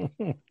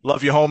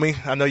 Love you, homie.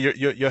 I know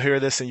you'll hear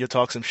this and you'll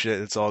talk some shit.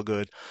 It's all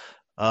good.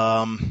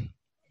 Yeah,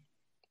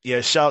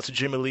 shout out to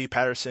Jimmy Lee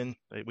Patterson.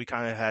 We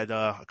kind of had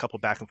a couple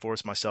back and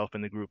forths myself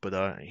in the group,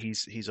 but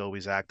he's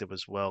always active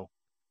as well.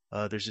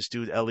 There's this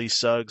dude Ellie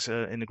Suggs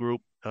in the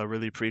group.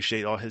 Really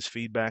appreciate all his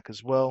feedback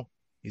as well.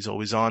 He's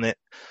always on it.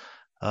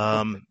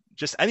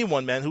 Just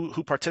anyone, man,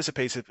 who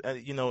participates.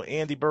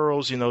 Andy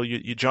Burrows,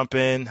 you jump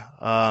in.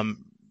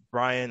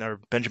 Brian or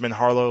Benjamin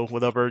Harlow,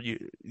 whatever,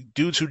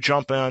 dudes who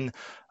jump on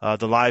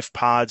the live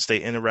pods,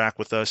 they interact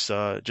with us.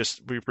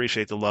 We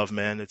appreciate the love,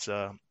 man. It's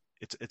a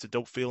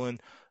dope feeling.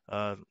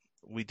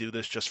 We do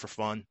this just for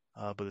fun,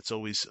 but it's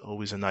always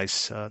a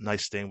nice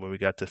thing when we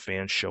got the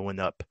fans showing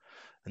up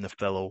and the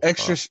fellow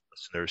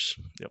listeners.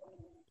 Yep.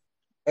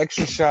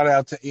 extra shout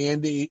out to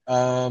Andy.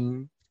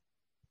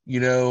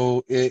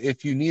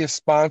 If you need a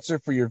sponsor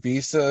for your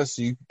visa,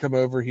 so you can come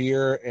over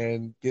here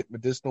and get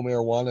medicinal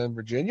marijuana in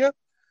Virginia,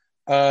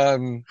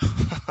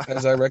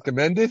 as I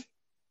recommended,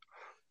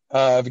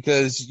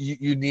 because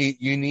you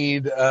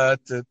need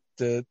to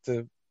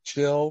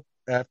chill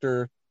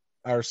after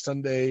our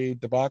Sunday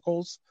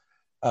debacles.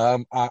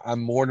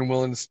 I'm more than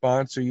willing to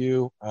sponsor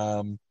you.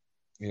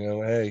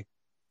 Hey,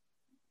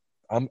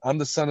 I'm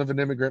the son of an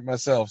immigrant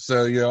myself,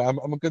 so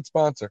I'm a good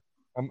sponsor.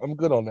 I'm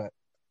good on that.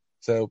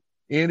 So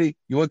Andy,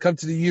 you want to come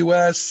to the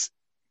U.S.,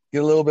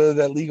 get a little bit of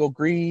that legal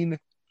green?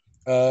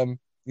 I'll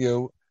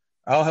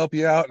help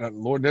you out, and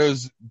Lord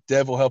knows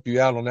Dev will help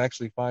you out on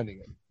actually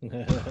finding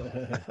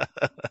it.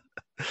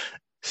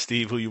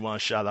 Steve, who you want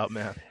to shout out,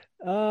 man?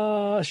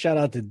 Shout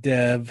out to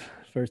Dev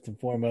first and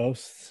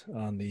foremost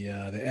on the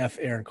F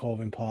Aaron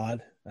Colvin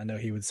pod. I know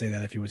he would say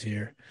that if he was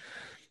here.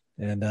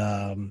 And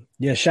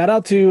shout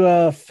out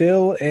to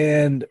Phil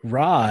and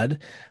Rod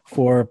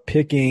for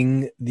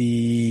picking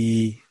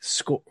the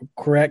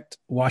correct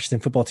Washington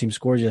football team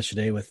scores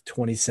yesterday with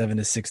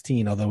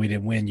 27-16. Although we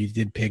didn't win, you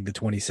did pick the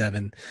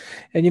 27.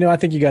 And I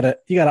think you gotta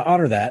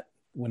honor that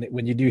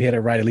when you do hit it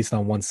right, at least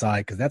on one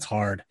side, because that's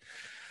hard.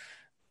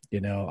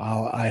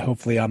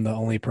 Hopefully I'm the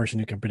only person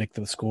who can predict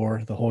the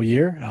score the whole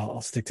year.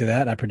 I'll stick to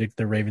that. I predict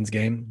the Ravens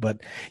game,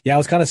 but yeah, it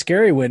was kind of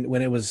scary when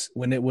it was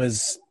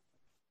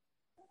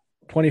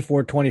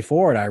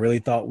 24-24, and I really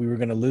thought we were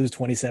going to lose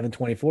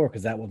 27-24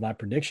 because that was my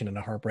prediction and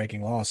a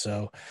heartbreaking loss.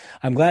 So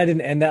I'm glad it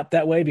didn't end up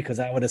that way, because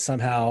I would have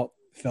somehow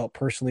felt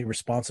personally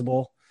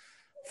responsible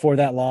for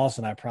that loss,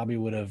 and I probably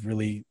would have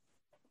really,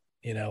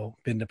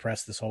 been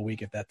depressed this whole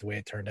week if that's the way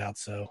it turned out.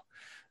 So,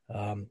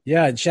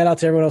 and shout out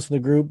to everyone else in the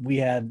group. We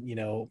had,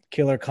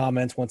 killer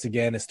comments once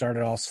again. It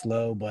started all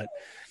slow, but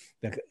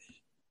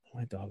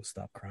my dog will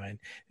stop crying.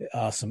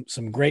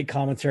 Some great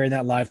commentary in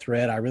that live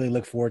thread. I really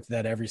look forward to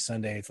that every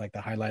Sunday. It's like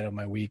the highlight of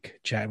my week,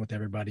 chatting with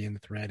everybody in the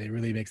thread. It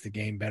really makes the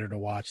game better to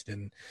watch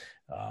than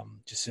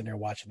just sitting there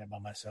watching it by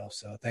myself.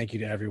 So thank you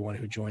to everyone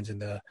who joins in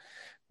that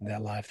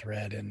live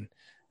thread. And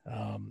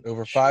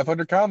over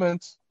 500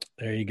 comments.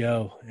 There you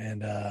go.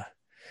 And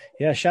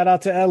shout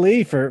out to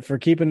LE for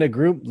keeping the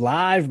group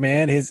live,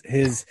 man.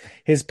 His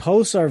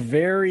posts are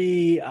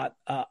very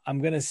I'm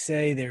gonna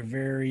say they're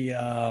very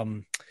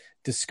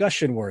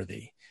discussion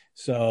worthy.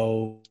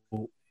 So,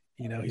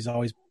 he's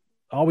always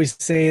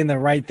saying the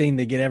right thing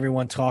to get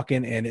everyone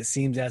talking. And it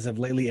seems as of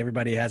lately,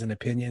 everybody has an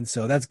opinion.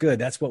 So that's good.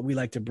 That's what we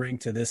like to bring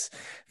to this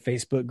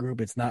Facebook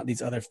group. It's not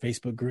these other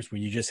Facebook groups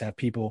where you just have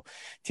people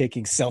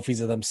taking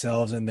selfies of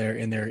themselves in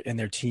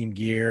their team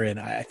gear. And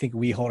I think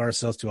we hold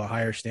ourselves to a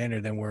higher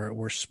standard, and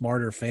we're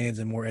smarter fans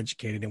and more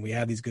educated, and we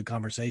have these good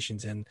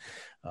conversations. And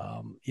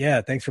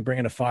thanks for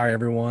bringing a fire,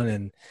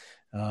 everyone.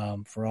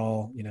 And for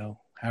all,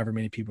 however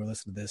many people are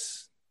listening to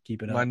this,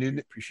 keep it up.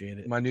 Appreciate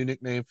it. My new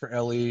nickname for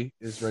Ellie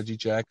is Reggie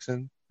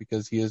Jackson,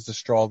 because he is the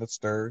straw that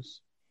stirs.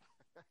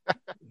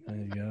 There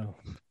you go.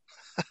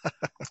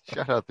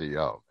 Shout out to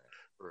y'all, man.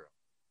 For real.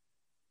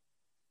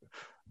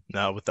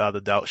 No, without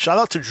a doubt. Shout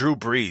out to Drew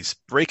Brees,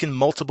 breaking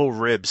multiple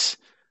ribs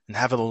and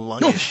having a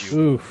lung issue.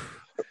 Oof.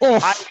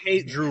 I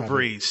hate Drew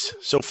Brees,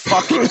 so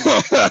fuck him.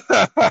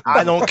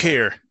 I don't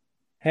care.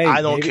 Hey,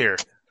 I don't care.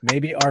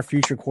 Maybe our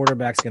future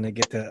quarterback's gonna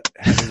get to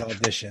have his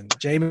audition.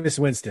 Jameis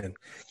Winston,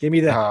 give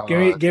me that. Give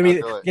me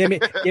that.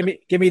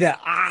 Give me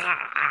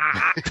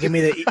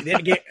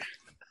the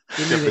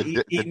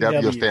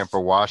W stand for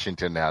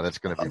Washington now. That's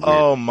gonna be weird.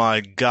 Oh my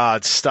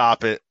God!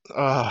 Stop it.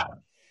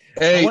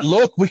 Hey,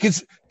 look, we can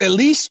at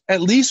least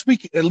we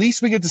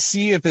get to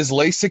see if his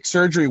LASIK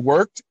surgery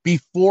worked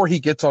before he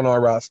gets on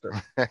our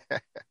roster.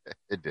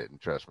 It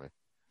didn't. Trust me.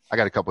 I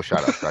got a couple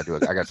shout outs. I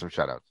got some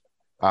shout outs.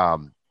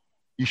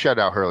 You shout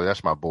out Hurley.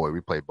 That's my boy. We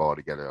play ball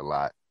together a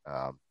lot.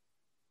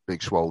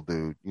 Big swole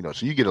dude.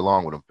 So you get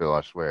along with him, Phil.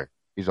 I swear.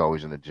 He's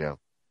always in the gym.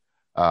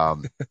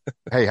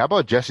 Hey, how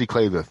about Jesse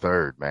Clay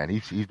III, man?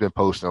 He's been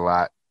posting a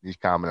lot. He's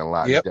commenting a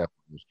lot. Yep. He's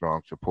definitely a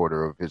strong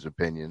supporter of his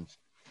opinions.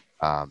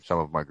 Some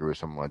of them I agree with,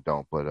 some of them I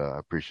don't, but I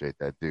appreciate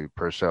that, dude.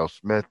 Purcell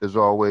Smith, as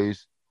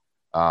always.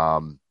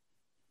 Who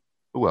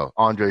else?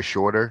 Andre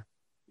Shorter.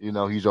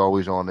 He's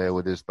always on there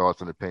with his thoughts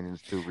and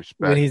opinions too.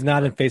 Respect. When he's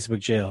not in Facebook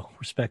jail.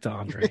 Respect to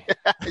Andre.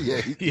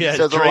 Yeah,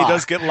 Dre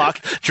does get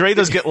locked. Dre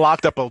does get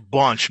locked up a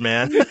bunch,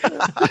 man. I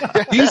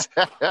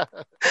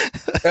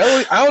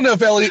don't know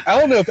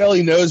if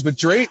Ellie knows, but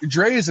Dre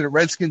is a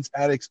Redskins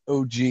Addicts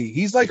OG.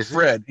 He's like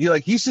Fred.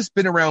 He's just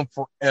been around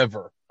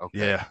forever. Okay.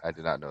 Yeah. I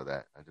did not know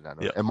that.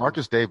 Yep. And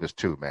Marcus Davis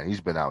too, man.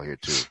 He's been out here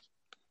too,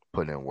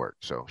 putting in work.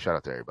 So shout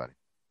out to everybody.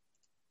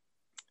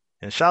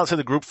 And shout out to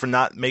the group for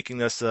not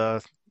making us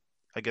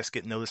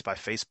get noticed by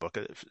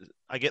Facebook.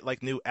 I get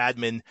new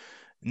admin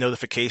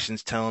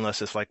notifications telling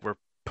us if we're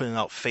putting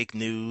out fake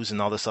news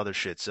and all this other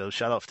shit. So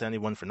shout out to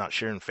anyone for not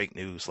sharing fake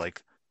news.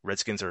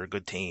 Redskins are a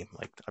good team.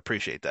 I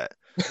appreciate that.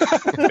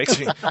 makes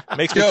me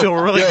feel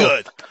really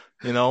good.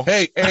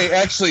 Hey,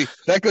 actually,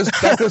 that goes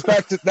back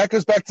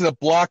to the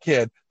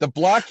blockhead. The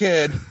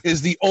blockhead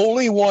is the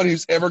only one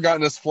who's ever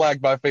gotten us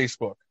flagged by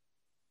Facebook.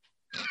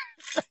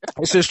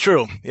 This is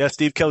true. Yeah,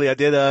 Steve Kelly, I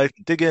did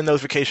get a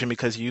notification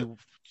because I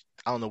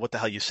don't know what the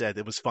hell you said.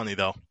 It was funny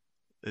though.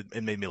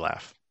 It made me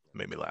laugh. It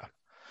made me laugh.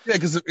 Yeah,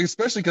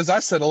 especially because I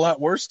said a lot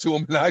worse to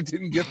him and I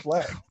didn't get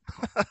flagged.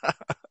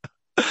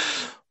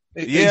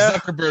 Hey, Yeah,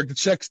 Zuckerberg, the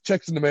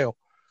checks in the mail.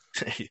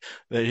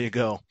 there you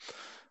go.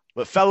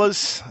 But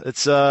fellas,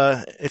 it's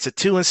a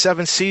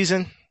 2-7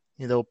 season.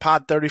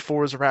 Pod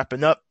 34 is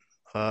wrapping up.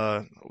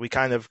 We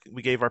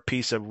gave our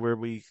piece of where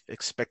we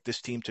expect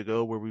this team to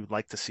go, where we would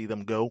like to see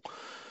them go.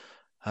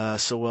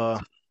 So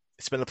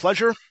it's been a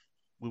pleasure.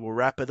 We will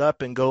wrap it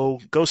up and go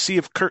see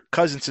if Kirk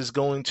Cousins is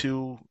going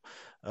to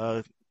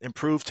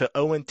improve to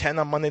 0-10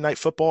 on Monday Night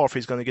Football, or if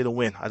he's going to get a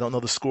win. I don't know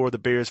the score of the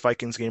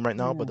Bears-Vikings game right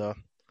now, but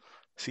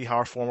see how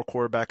our former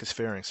quarterback is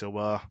faring.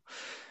 So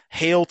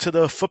hail to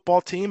the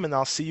football team, and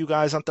I'll see you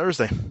guys on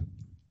Thursday.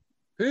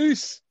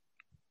 Peace.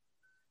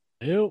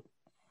 Ew.